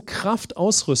ganzen Kraft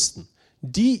ausrüsten,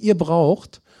 die ihr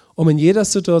braucht, um in jeder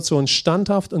Situation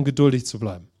standhaft und geduldig zu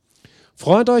bleiben.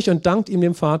 Freut euch und dankt ihm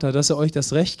dem Vater, dass er euch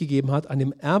das Recht gegeben hat, an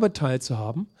dem Erbe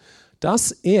teilzuhaben,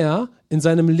 das er in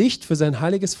seinem Licht für sein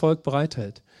heiliges Volk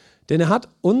bereithält. Denn er hat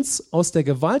uns aus der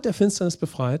Gewalt der Finsternis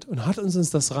befreit und hat uns in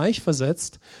das Reich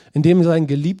versetzt, in dem sein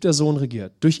geliebter Sohn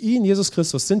regiert. Durch ihn, Jesus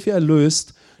Christus, sind wir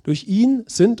erlöst. Durch ihn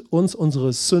sind uns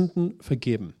unsere Sünden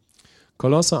vergeben.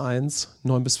 Kolosser 1,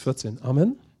 9 bis 14.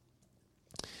 Amen.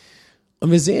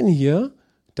 Und wir sehen hier,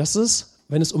 dass es,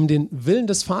 wenn es um den Willen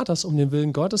des Vaters, um den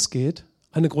Willen Gottes geht,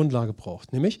 eine Grundlage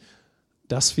braucht. Nämlich,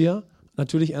 dass wir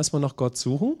natürlich erstmal nach Gott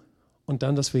suchen und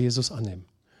dann, dass wir Jesus annehmen.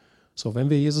 So, wenn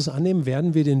wir Jesus annehmen,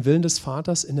 werden wir den Willen des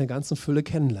Vaters in der ganzen Fülle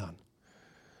kennenlernen.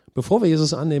 Bevor wir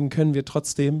Jesus annehmen, können wir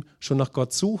trotzdem schon nach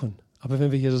Gott suchen. Aber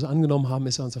wenn wir Jesus angenommen haben,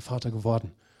 ist er unser Vater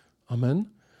geworden.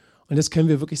 Amen. Und jetzt können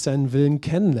wir wirklich seinen Willen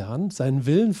kennenlernen, seinen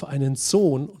Willen für einen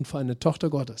Sohn und für eine Tochter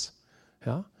Gottes.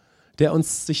 Ja? Der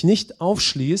uns sich nicht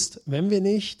aufschließt, wenn wir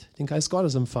nicht den Geist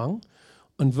Gottes empfangen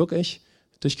und wirklich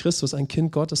durch Christus ein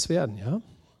Kind Gottes werden. Ja?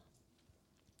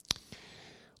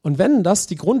 Und wenn das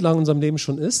die Grundlage in unserem Leben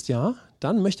schon ist, ja,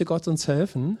 dann möchte Gott uns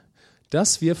helfen,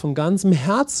 dass wir von ganzem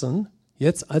Herzen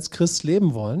jetzt als Christ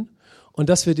leben wollen und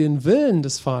dass wir den Willen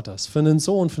des Vaters für einen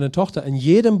Sohn, für eine Tochter in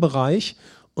jedem Bereich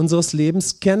unseres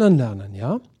Lebens kennenlernen.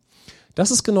 Ja?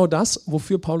 Das ist genau das,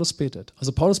 wofür Paulus betet.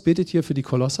 Also Paulus betet hier für die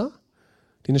Kolosser,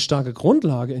 die eine starke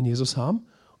Grundlage in Jesus haben.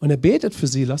 Und er betet für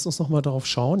sie, lasst uns nochmal darauf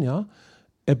schauen, ja.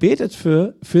 Er betet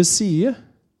für sie,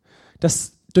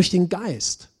 dass durch den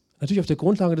Geist, natürlich auf der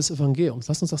Grundlage des Evangeliums,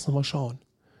 lasst uns das nochmal schauen,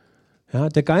 ja,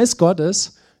 der Geist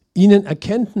Gottes ihnen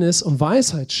Erkenntnis und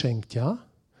Weisheit schenkt, ja,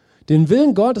 den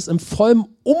Willen Gottes im vollen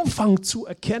Umfang zu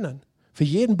erkennen, für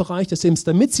jeden Bereich des Lebens,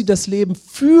 damit sie das Leben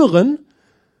führen,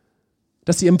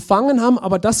 das sie empfangen haben,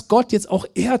 aber das Gott jetzt auch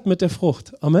ehrt mit der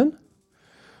Frucht. Amen.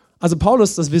 Also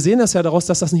Paulus, wir sehen das ja daraus,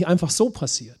 dass das nicht einfach so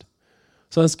passiert,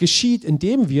 sondern es geschieht,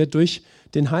 indem wir durch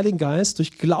den Heiligen Geist,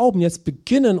 durch Glauben jetzt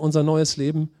beginnen, unser neues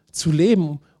Leben zu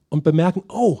leben und bemerken,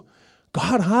 oh,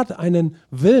 Gott hat einen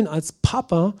Willen als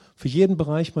Papa für jeden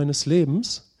Bereich meines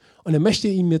Lebens und er möchte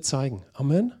ihn mir zeigen.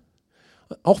 Amen.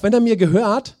 Auch wenn er mir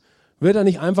gehört, wird er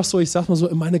nicht einfach so, ich sag mal so,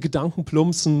 in meine Gedanken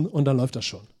plumpsen und dann läuft das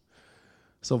schon.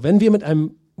 So, wenn wir mit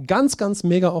einem ganz, ganz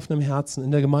mega offenen Herzen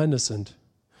in der Gemeinde sind,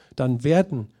 dann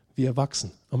werden wir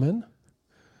wachsen. Amen.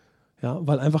 Ja,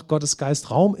 weil einfach Gottes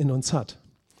Geist Raum in uns hat.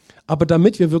 Aber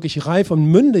damit wir wirklich reif und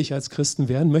mündig als Christen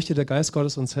werden, möchte der Geist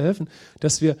Gottes uns helfen,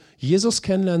 dass wir Jesus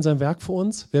kennenlernen, sein Werk für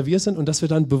uns, wer wir sind, und dass wir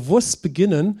dann bewusst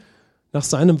beginnen, nach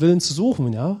seinem Willen zu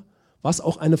suchen, ja, was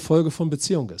auch eine Folge von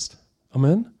Beziehung ist.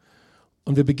 Amen.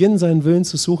 Und wir beginnen, seinen Willen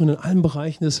zu suchen in allen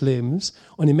Bereichen des Lebens.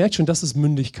 Und ihr merkt schon, das ist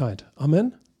Mündigkeit.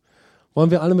 Amen. Wollen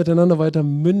wir alle miteinander weiter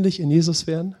mündig in Jesus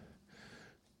werden?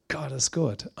 Gott ist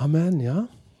gut. Amen, ja.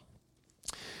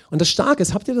 Und das Starke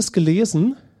ist, habt ihr das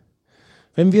gelesen?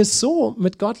 Wenn wir so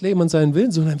mit Gott leben und seinen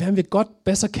Willen suchen, dann werden wir Gott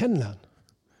besser kennenlernen.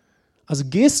 Also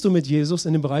gehst du mit Jesus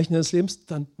in den Bereichen des Lebens,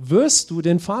 dann wirst du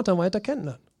den Vater weiter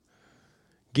kennenlernen.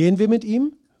 Gehen wir mit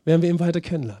ihm, werden wir ihn weiter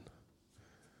kennenlernen.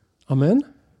 Amen.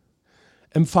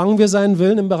 Empfangen wir seinen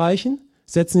Willen in Bereichen,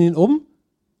 setzen ihn um,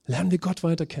 lernen wir Gott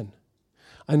weiter kennen.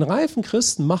 Einen reifen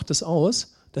Christen macht es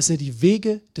aus, dass er die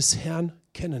Wege des Herrn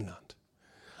kennenlernt.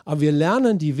 Aber wir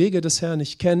lernen die Wege des Herrn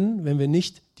nicht kennen, wenn wir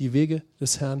nicht die Wege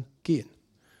des Herrn gehen.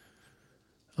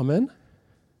 Amen.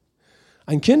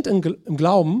 Ein Kind im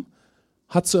Glauben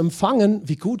hat zu empfangen,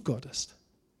 wie gut Gott ist.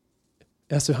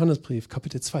 1. Johannesbrief,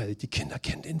 Kapitel 2. Die Kinder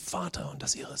kennen den Vater und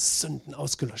dass ihre Sünden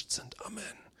ausgelöscht sind. Amen.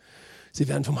 Sie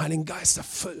werden vom Heiligen Geist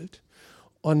erfüllt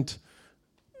und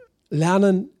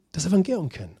lernen das Evangelium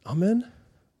kennen. Amen.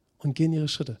 Und gehen ihre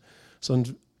Schritte. So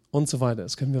und so weiter.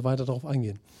 Jetzt können wir weiter darauf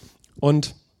eingehen.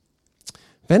 Und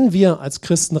wenn wir als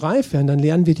Christen reif werden, dann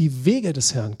lernen wir die Wege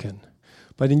des Herrn kennen.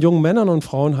 Bei den jungen Männern und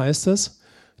Frauen heißt es,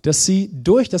 dass sie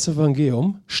durch das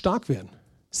Evangelium stark werden.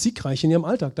 Siegreich in ihrem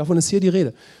Alltag. Davon ist hier die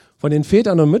Rede. Von den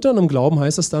Vätern und Müttern im Glauben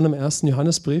heißt es dann im 1.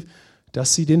 Johannesbrief,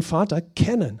 dass sie den Vater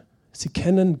kennen. Sie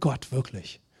kennen Gott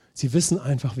wirklich. Sie wissen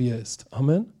einfach, wie er ist.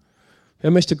 Amen.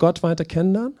 Wer möchte Gott weiter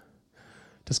kennenlernen?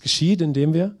 Das geschieht,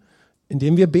 indem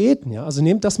wir beten. Ja? Also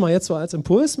nehmt das mal jetzt so als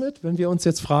Impuls mit, wenn wir uns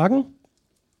jetzt fragen,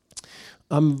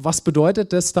 was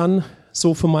bedeutet das dann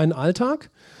so für meinen Alltag?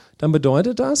 Dann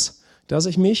bedeutet das, dass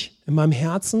ich mich in meinem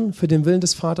Herzen für den Willen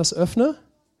des Vaters öffne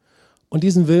und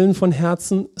diesen Willen von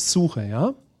Herzen suche.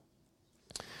 Ja?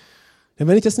 Denn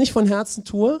wenn ich das nicht von Herzen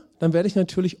tue, dann werde ich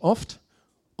natürlich oft,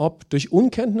 ob durch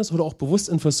Unkenntnis oder auch bewusst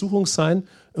in Versuchung sein,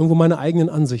 irgendwo meine eigenen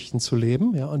Ansichten zu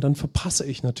leben. Ja? Und dann verpasse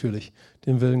ich natürlich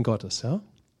den Willen Gottes. Ja?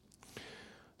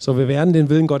 So, wir werden den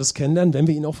Willen Gottes kennenlernen, wenn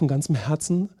wir ihn auch von ganzem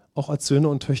Herzen auch als Söhne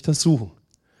und Töchter suchen.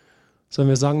 So, wenn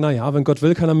wir sagen, naja, wenn Gott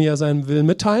will, kann er mir ja seinen Willen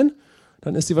mitteilen,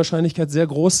 dann ist die Wahrscheinlichkeit sehr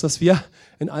groß, dass wir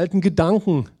in alten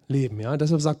Gedanken leben. Ja?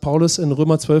 Deshalb sagt Paulus in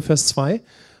Römer 12, Vers 2,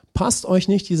 passt euch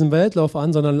nicht diesem Weltlauf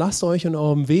an, sondern lasst euch in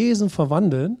eurem Wesen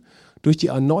verwandeln durch die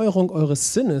Erneuerung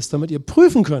eures Sinnes, damit ihr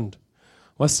prüfen könnt,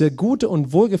 was der gute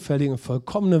und wohlgefällige und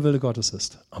vollkommene Wille Gottes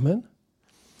ist. Amen.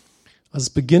 Also es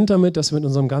beginnt damit, dass wir mit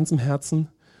unserem ganzen Herzen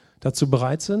dazu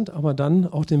bereit sind, aber dann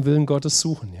auch den Willen Gottes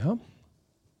suchen. Ja?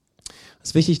 Es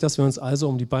ist wichtig, dass wir uns also,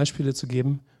 um die Beispiele zu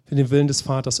geben, für den Willen des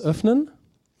Vaters öffnen,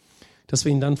 dass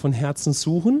wir ihn dann von Herzen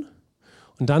suchen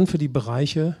und dann für die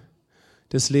Bereiche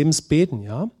des Lebens beten.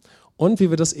 Ja? Und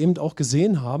wie wir das eben auch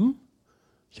gesehen haben,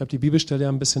 ich habe die Bibelstelle ja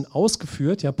ein bisschen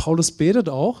ausgeführt, ja, Paulus betet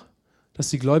auch,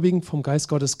 dass die Gläubigen vom Geist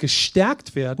Gottes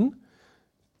gestärkt werden,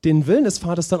 den Willen des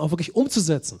Vaters dann auch wirklich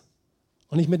umzusetzen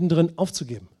und nicht mittendrin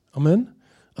aufzugeben. Amen.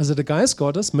 Also der Geist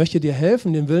Gottes möchte dir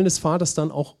helfen, den Willen des Vaters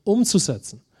dann auch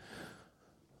umzusetzen.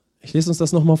 Ich lese uns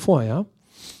das nochmal vor, ja.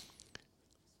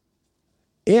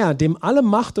 Er, dem alle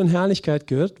Macht und Herrlichkeit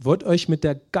gehört, wird euch mit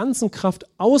der ganzen Kraft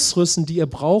ausrüsten, die ihr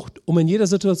braucht, um in jeder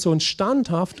Situation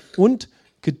standhaft und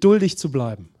geduldig zu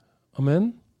bleiben.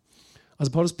 Amen.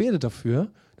 Also Paulus betet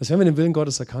dafür, dass wenn wir den Willen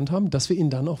Gottes erkannt haben, dass wir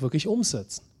ihn dann auch wirklich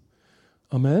umsetzen.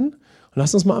 Amen. Und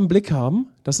lasst uns mal im Blick haben,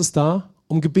 dass es da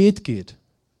um Gebet geht.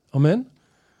 Amen.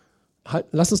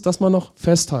 Lasst uns das mal noch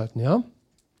festhalten, ja.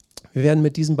 Wir werden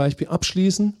mit diesem Beispiel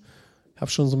abschließen. Ich habe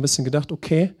schon so ein bisschen gedacht,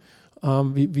 okay,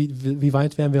 wie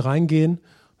weit werden wir reingehen?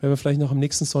 Werden wir vielleicht noch am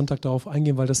nächsten Sonntag darauf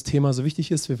eingehen, weil das Thema so wichtig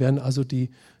ist. Wir werden also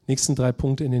die nächsten 3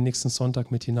 Punkte in den nächsten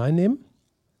Sonntag mit hineinnehmen.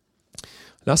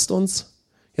 Lasst uns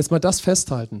jetzt mal das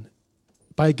festhalten.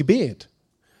 Bei Gebet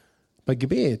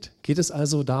geht es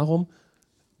also darum,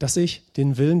 dass ich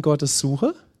den Willen Gottes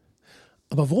suche.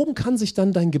 Aber worum kann sich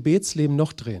dann dein Gebetsleben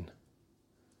noch drehen?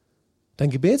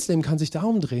 Dein Gebetsleben kann sich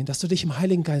darum drehen, dass du dich im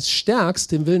Heiligen Geist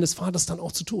stärkst, den Willen des Vaters dann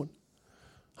auch zu tun.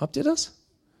 Habt ihr das?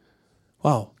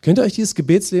 Wow. Könnt ihr euch dieses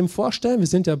Gebetsleben vorstellen? Wir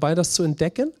sind ja dabei, das zu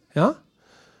entdecken. Ja?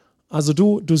 Also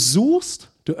du suchst,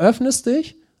 du öffnest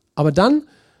dich, aber dann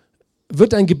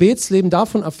wird dein Gebetsleben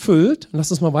davon erfüllt, und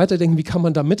lass uns mal weiterdenken, wie kann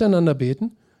man da miteinander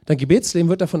beten? Dein Gebetsleben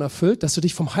wird davon erfüllt, dass du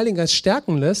dich vom Heiligen Geist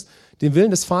stärken lässt, den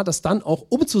Willen des Vaters dann auch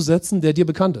umzusetzen, der dir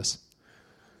bekannt ist.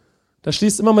 Das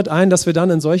schließt immer mit ein, dass wir dann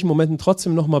in solchen Momenten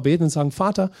trotzdem nochmal beten und sagen,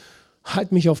 Vater,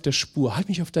 halt mich auf der Spur, halt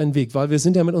mich auf deinen Weg, weil wir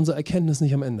sind ja mit unserer Erkenntnis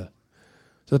nicht am Ende.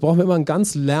 Da brauchen wir immer ein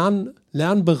ganz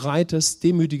lernbereites,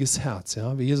 demütiges Herz.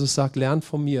 Ja? Wie Jesus sagt, lernt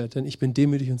von mir, denn ich bin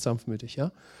demütig und sanftmütig.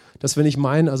 Ja? Dass wir nicht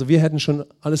meinen, also wir hätten schon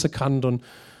alles erkannt.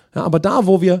 Ja, aber da,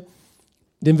 wo wir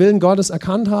den Willen Gottes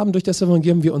erkannt haben, durch das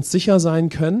Evangelium wir uns sicher sein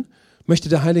können, möchte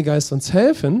der Heilige Geist uns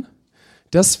helfen,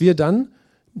 dass wir dann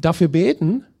dafür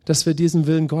beten, dass wir diesen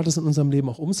Willen Gottes in unserem Leben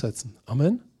auch umsetzen.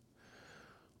 Amen.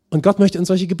 Und Gott möchte uns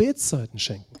solche Gebetszeiten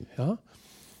schenken. Ja?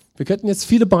 Wir könnten jetzt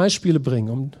viele Beispiele bringen,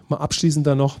 um mal abschließend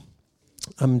dann noch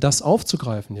das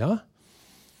aufzugreifen. Ja?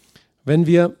 Wenn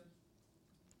wir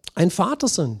ein Vater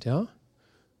sind, ja,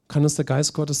 kann uns der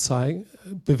Geist Gottes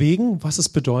bewegen, was es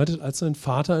bedeutet, als ein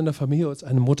Vater in der Familie, als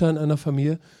eine Mutter in einer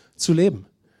Familie zu leben.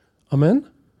 Amen.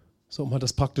 So, um mal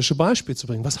das praktische Beispiel zu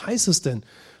bringen. Was heißt es denn,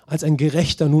 als ein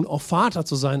Gerechter nun auch Vater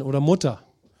zu sein oder Mutter?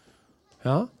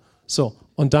 Ja, so.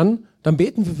 Und dann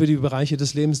beten wir für die Bereiche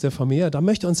des Lebens der Familie. Da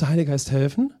möchte uns der Heilige Geist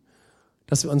helfen,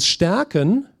 dass wir uns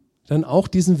stärken, dann auch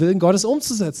diesen Willen Gottes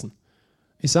umzusetzen.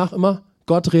 Ich sage immer,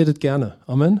 Gott redet gerne.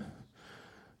 Amen.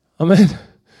 Amen.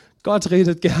 Gott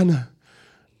redet gerne.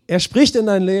 Er spricht in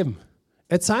dein Leben.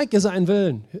 Er zeigt dir seinen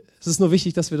Willen. Es ist nur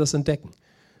wichtig, dass wir das entdecken.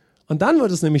 Und dann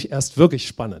wird es nämlich erst wirklich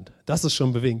spannend. Das ist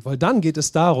schon bewegend, weil dann geht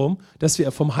es darum, dass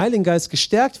wir vom Heiligen Geist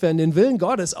gestärkt werden, den Willen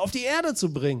Gottes auf die Erde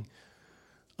zu bringen.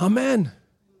 Amen.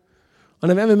 Und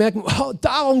dann werden wir merken, wow,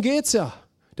 darum geht's ja.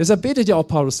 Deshalb betet ja auch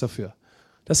Paulus dafür,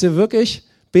 dass wir wirklich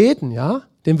beten, ja,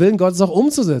 den Willen Gottes auch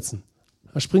umzusetzen.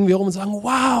 Da springen wir rum und sagen,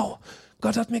 wow,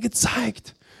 Gott hat mir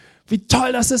gezeigt, wie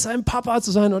toll das ist, ein Papa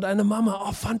zu sein und eine Mama.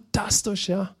 Oh, fantastisch,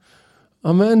 ja.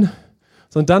 Amen.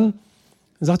 So, und dann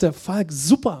sagt der Falk,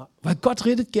 super, weil Gott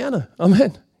redet gerne.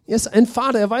 Amen. Er ist ein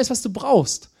Vater, er weiß, was du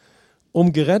brauchst,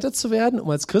 um gerettet zu werden, um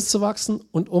als Christ zu wachsen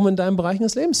und um in deinen Bereichen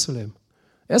des Lebens zu leben.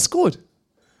 Er ist gut.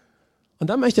 Und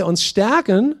dann möchte er uns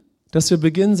stärken, dass wir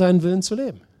beginnen, seinen Willen zu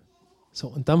leben. So,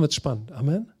 und dann wird es spannend.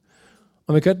 Amen.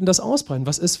 Und wir könnten das ausbreiten.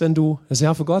 Was ist, wenn du das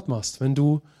Jahr für Gott machst, wenn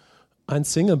du ein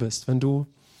Single bist, wenn du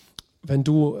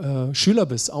Schüler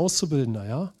bist, Auszubildender,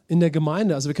 ja, in der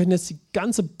Gemeinde. Also wir können jetzt die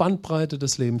ganze Bandbreite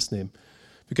des Lebens nehmen.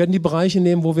 Wir können die Bereiche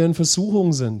nehmen, wo wir in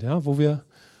Versuchung sind, ja, wo wir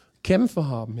Kämpfe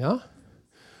haben, ja,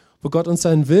 wo Gott uns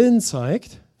seinen Willen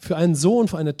zeigt für einen Sohn,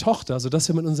 für eine Tochter, sodass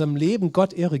wir mit unserem Leben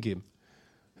Gott Ehre geben.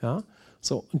 Ja,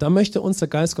 so, und da möchte uns der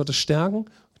Geist Gottes stärken,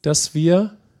 dass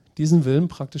wir diesen Willen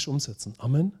praktisch umsetzen.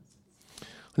 Amen.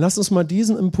 Und lasst uns mal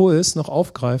diesen Impuls noch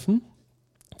aufgreifen.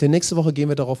 Denn nächste Woche gehen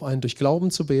wir darauf ein, durch Glauben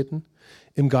zu beten,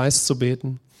 im Geist zu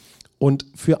beten und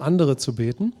für andere zu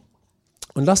beten.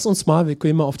 Und lasst uns mal, wir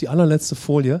gehen mal auf die allerletzte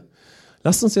Folie,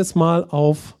 lasst uns jetzt mal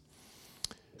auf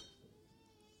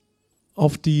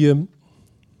diese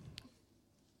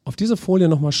Folie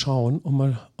nochmal schauen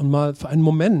und mal für einen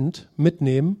Moment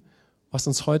mitnehmen, was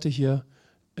uns heute hier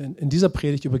in dieser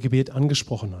Predigt über Gebet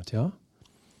angesprochen hat. Ja?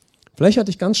 Vielleicht hatte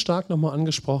ich ganz stark nochmal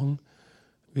angesprochen,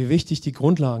 wie wichtig die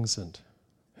Grundlagen sind.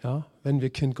 Ja, wenn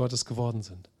wir Kind Gottes geworden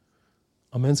sind.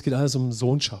 Amen, es geht alles um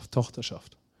Sohnschaft,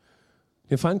 Tochterschaft.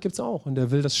 Den Feind gibt es auch und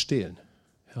der will das stehlen.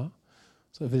 Ja?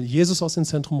 So, er will Jesus aus dem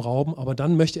Zentrum rauben, aber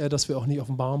dann möchte er, dass wir auch nicht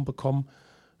Offenbarung bekommen,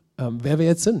 wer wir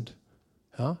jetzt sind.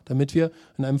 Ja? Damit wir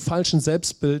in einem falschen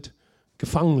Selbstbild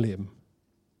gefangen leben.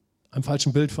 Einem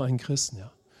falschen Bild für einen Christen.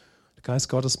 Ja? Der Geist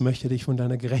Gottes möchte dich von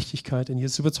deiner Gerechtigkeit in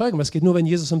Jesus überzeugen. Aber es geht nur, wenn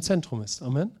Jesus im Zentrum ist.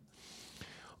 Amen.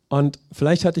 Und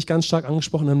vielleicht hatte ich ganz stark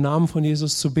angesprochen, im Namen von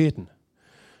Jesus zu beten.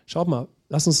 Schaut mal,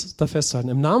 lass uns da festhalten.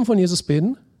 Im Namen von Jesus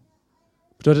beten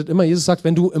bedeutet immer, Jesus sagt,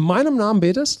 wenn du in meinem Namen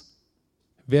betest,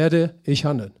 werde ich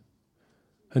handeln.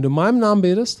 Wenn du in meinem Namen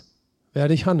betest,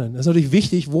 werde ich handeln. Das ist natürlich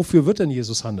wichtig, wofür wird denn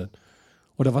Jesus handeln?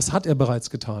 Oder was hat er bereits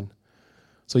getan?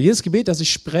 So, jedes Gebet, das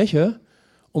ich spreche,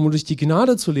 um durch die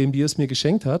Gnade zu leben, die er es mir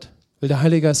geschenkt hat, will der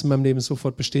Heilige Geist in meinem Leben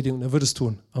sofort bestätigen und er wird es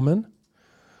tun. Amen.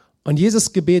 Und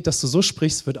jedes Gebet, das du so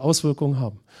sprichst, wird Auswirkungen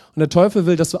haben. Und der Teufel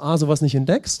will, dass du sowas nicht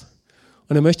entdeckst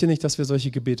und er möchte nicht, dass wir solche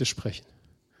Gebete sprechen.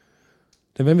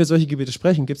 Denn wenn wir solche Gebete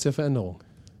sprechen, gibt es ja Veränderung.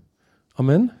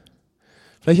 Amen.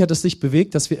 Vielleicht hat es dich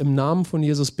bewegt, dass wir im Namen von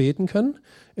Jesus beten können,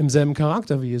 im selben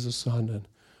Charakter wie Jesus zu handeln.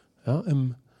 Ja,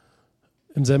 im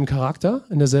selben Charakter,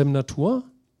 in derselben Natur,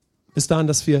 bis dahin,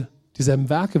 dass wir dieselben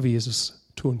Werke wie Jesus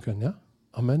tun können. Ja?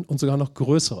 Amen. Und sogar noch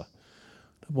größere.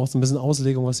 Da brauchst du ein bisschen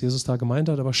Auslegung, was Jesus da gemeint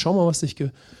hat, aber schau mal, was dich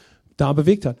da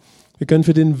bewegt hat. Wir können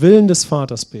für den Willen des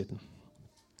Vaters beten.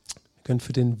 Wir können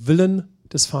für den Willen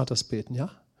des Vaters beten. Ja?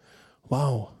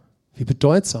 Wow, wie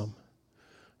bedeutsam.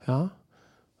 Ja?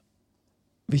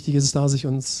 Wichtig ist es da, dass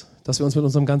wir uns mit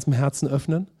unserem ganzen Herzen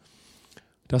öffnen,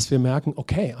 dass wir merken,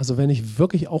 okay, also wenn ich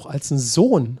wirklich auch als ein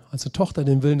Sohn, als eine Tochter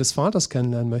den Willen des Vaters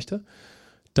kennenlernen möchte,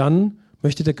 dann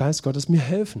möchte der Geist Gottes mir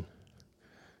helfen,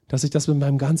 dass ich das mit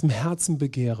meinem ganzen Herzen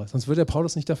begehre. Sonst würde der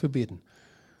Paulus nicht dafür beten.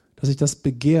 Dass ich das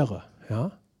begehre,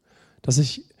 ja? Dass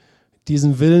ich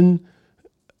diesen Willen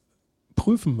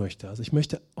prüfen möchte. Also ich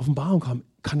möchte Offenbarung haben,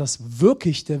 kann das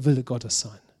wirklich der Wille Gottes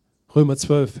sein? Römer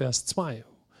 12, Vers 2,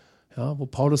 ja, wo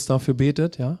Paulus dafür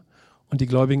betet, ja, und die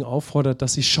Gläubigen auffordert,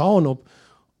 dass sie schauen, ob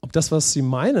das, was sie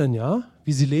meinen, ja,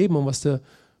 wie sie leben und was der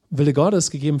Wille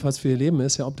Gottes gegebenenfalls für ihr Leben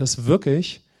ist, ja, ob das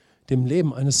wirklich dem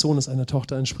Leben eines Sohnes, einer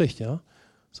Tochter entspricht, ja,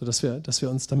 so dass wir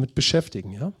uns damit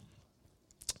beschäftigen, ja.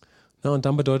 Na, und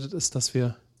dann bedeutet es, dass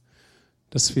wir,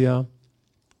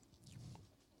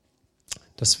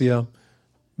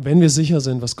 wenn wir sicher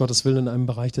sind, was Gottes Willen in einem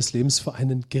Bereich des Lebens für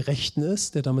einen Gerechten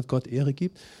ist, der damit Gott Ehre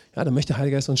gibt, ja, dann möchte der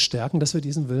Heilige Geist uns stärken, dass wir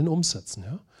diesen Willen umsetzen,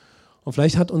 ja. Und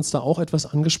vielleicht hat uns da auch etwas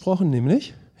angesprochen,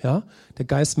 nämlich, ja, der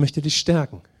Geist möchte dich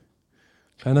stärken.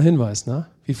 Kleiner Hinweis, ne?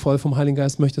 Wie voll vom Heiligen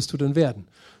Geist möchtest du denn werden?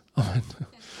 Amen.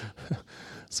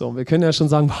 So, wir können ja schon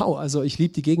sagen, wow, also ich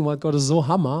liebe die Gegenwart Gottes so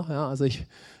Hammer, ja,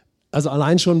 also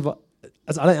allein schon,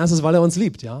 als allererstes, weil er uns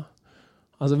liebt, ja.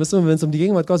 Also wissen wir, wenn es um die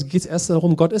Gegenwart Gottes geht, geht es erst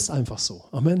darum, Gott ist einfach so.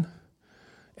 Amen.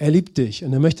 Er liebt dich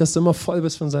und er möchte, dass du immer voll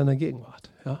bist von seiner Gegenwart,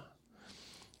 ja.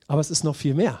 Aber es ist noch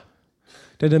viel mehr.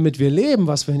 Denn damit wir leben,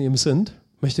 was wir in ihm sind,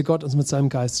 möchte Gott uns mit seinem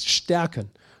Geist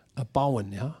stärken,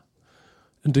 erbauen, ja.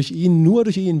 Und nur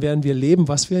durch ihn werden wir leben,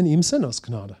 was wir in ihm sind aus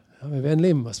Gnade. Ja, wir werden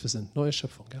leben, was wir sind. Neue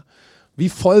Schöpfung, ja. Wie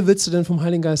voll willst du denn vom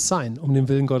Heiligen Geist sein, um den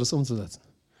Willen Gottes umzusetzen?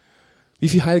 Wie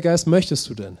viel Heiligen Geist möchtest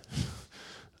du denn?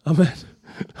 Amen.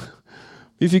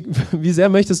 Wie sehr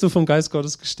möchtest du vom Geist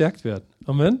Gottes gestärkt werden?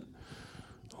 Amen.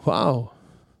 Wow.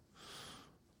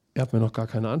 Ihr habt mir noch gar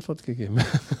keine Antwort gegeben.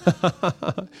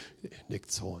 Ihr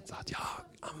nickt so und sagt, ja,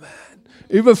 Amen.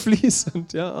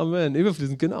 Überfließend, ja, Amen.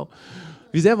 Überfließend, genau.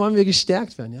 Wie sehr wollen wir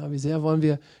gestärkt werden? Ja? Wie sehr wollen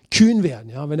wir kühn werden,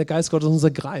 ja? Wenn der Geist Gottes uns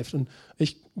ergreift? Und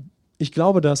ich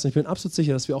glaube das und ich bin absolut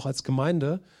sicher, dass wir auch als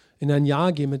Gemeinde in ein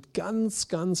Jahr gehen mit ganz,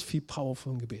 ganz viel Power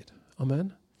vom Gebet.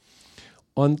 Amen.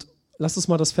 Und lass uns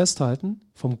mal das festhalten,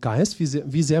 vom Geist,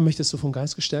 wie sehr möchtest du vom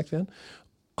Geist gestärkt werden?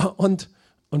 Und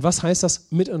was heißt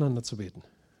das, miteinander zu beten?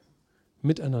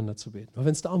 Miteinander zu beten. Weil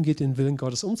wenn es darum geht, den Willen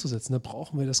Gottes umzusetzen, dann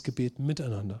brauchen wir das Gebet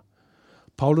miteinander.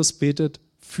 Paulus betet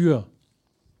für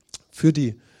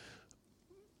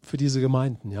diese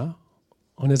Gemeinden, ja?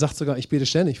 Und er sagt sogar, ich bete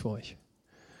ständig für euch.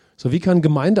 So, wie kann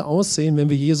Gemeinde aussehen, wenn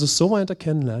wir Jesus so weiter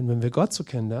kennenlernen, wenn wir Gott so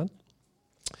kennenlernen,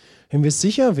 wenn wir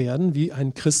sicher werden, wie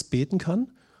ein Christ beten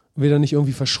kann, und wir dann nicht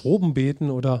irgendwie verschroben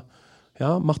beten oder,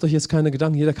 ja, macht euch jetzt keine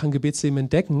Gedanken, jeder kann Gebetsleben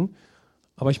entdecken,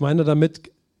 aber ich meine damit,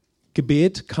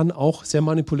 Gebet kann auch sehr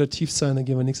manipulativ sein, da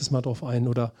gehen wir nächstes Mal drauf ein,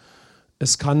 oder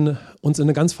es kann uns in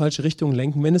eine ganz falsche Richtung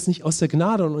lenken, wenn es nicht aus der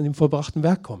Gnade und dem vollbrachten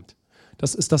Werk kommt.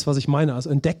 Das ist das, was ich meine,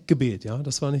 also entdeckt Gebet, ja,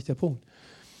 das war nicht der Punkt.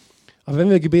 Aber wenn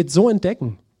wir Gebet so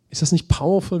entdecken, ist das nicht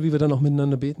powerful, wie wir dann auch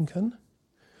miteinander beten können?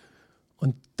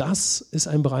 Und das ist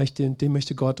ein Bereich, den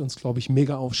möchte Gott uns, glaube ich,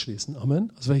 mega aufschließen.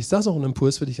 Amen. Also vielleicht ist das auch ein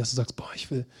Impuls für dich, dass du sagst, boah,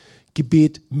 ich will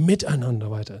Gebet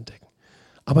miteinander weiterentdecken.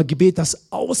 Aber Gebet,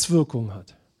 das Auswirkungen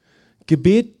hat.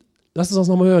 Gebet, lass uns das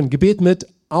nochmal hören, Gebet mit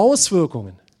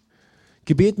Auswirkungen.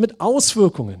 Gebet mit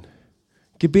Auswirkungen.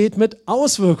 Gebet mit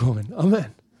Auswirkungen. Amen.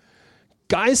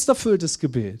 geisterfülltes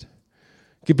Gebet.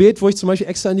 Gebet, wo ich zum Beispiel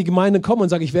extra in die Gemeinde komme und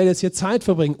sage, ich werde jetzt hier Zeit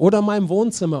verbringen oder in meinem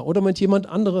Wohnzimmer oder mit jemand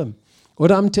anderem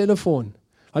oder am Telefon,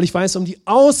 weil ich weiß um die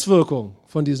Auswirkung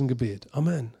von diesem Gebet.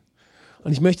 Amen.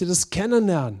 Und ich möchte das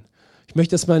kennenlernen. Ich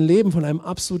möchte, dass mein Leben von einem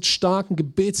absolut starken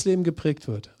Gebetsleben geprägt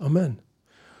wird. Amen.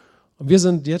 Und wir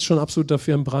sind jetzt schon absolut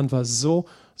dafür im Brand, weil so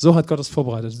hat Gott es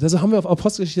vorbereitet. Deshalb haben wir auf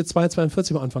Apostelgeschichte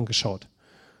 2,42 am Anfang geschaut.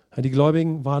 Die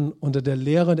Gläubigen waren unter der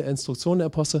Lehre, der Instruktion der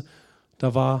Apostel,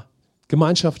 da war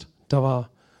Gemeinschaft, da war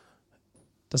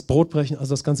das Brotbrechen,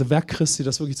 also das ganze Werk Christi,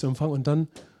 das wirklich zu empfangen. Und dann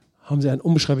haben sie ein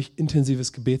unbeschreiblich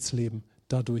intensives Gebetsleben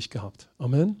dadurch gehabt.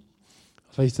 Amen.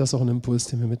 Vielleicht ist das auch ein Impuls,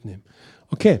 den wir mitnehmen.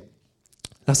 Okay,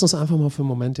 lasst uns einfach mal für einen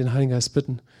Moment den Heiligen Geist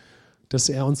bitten, dass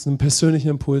er uns einen persönlichen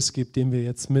Impuls gibt, den wir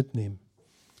jetzt mitnehmen.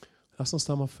 Lasst uns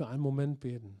da mal für einen Moment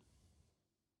beten.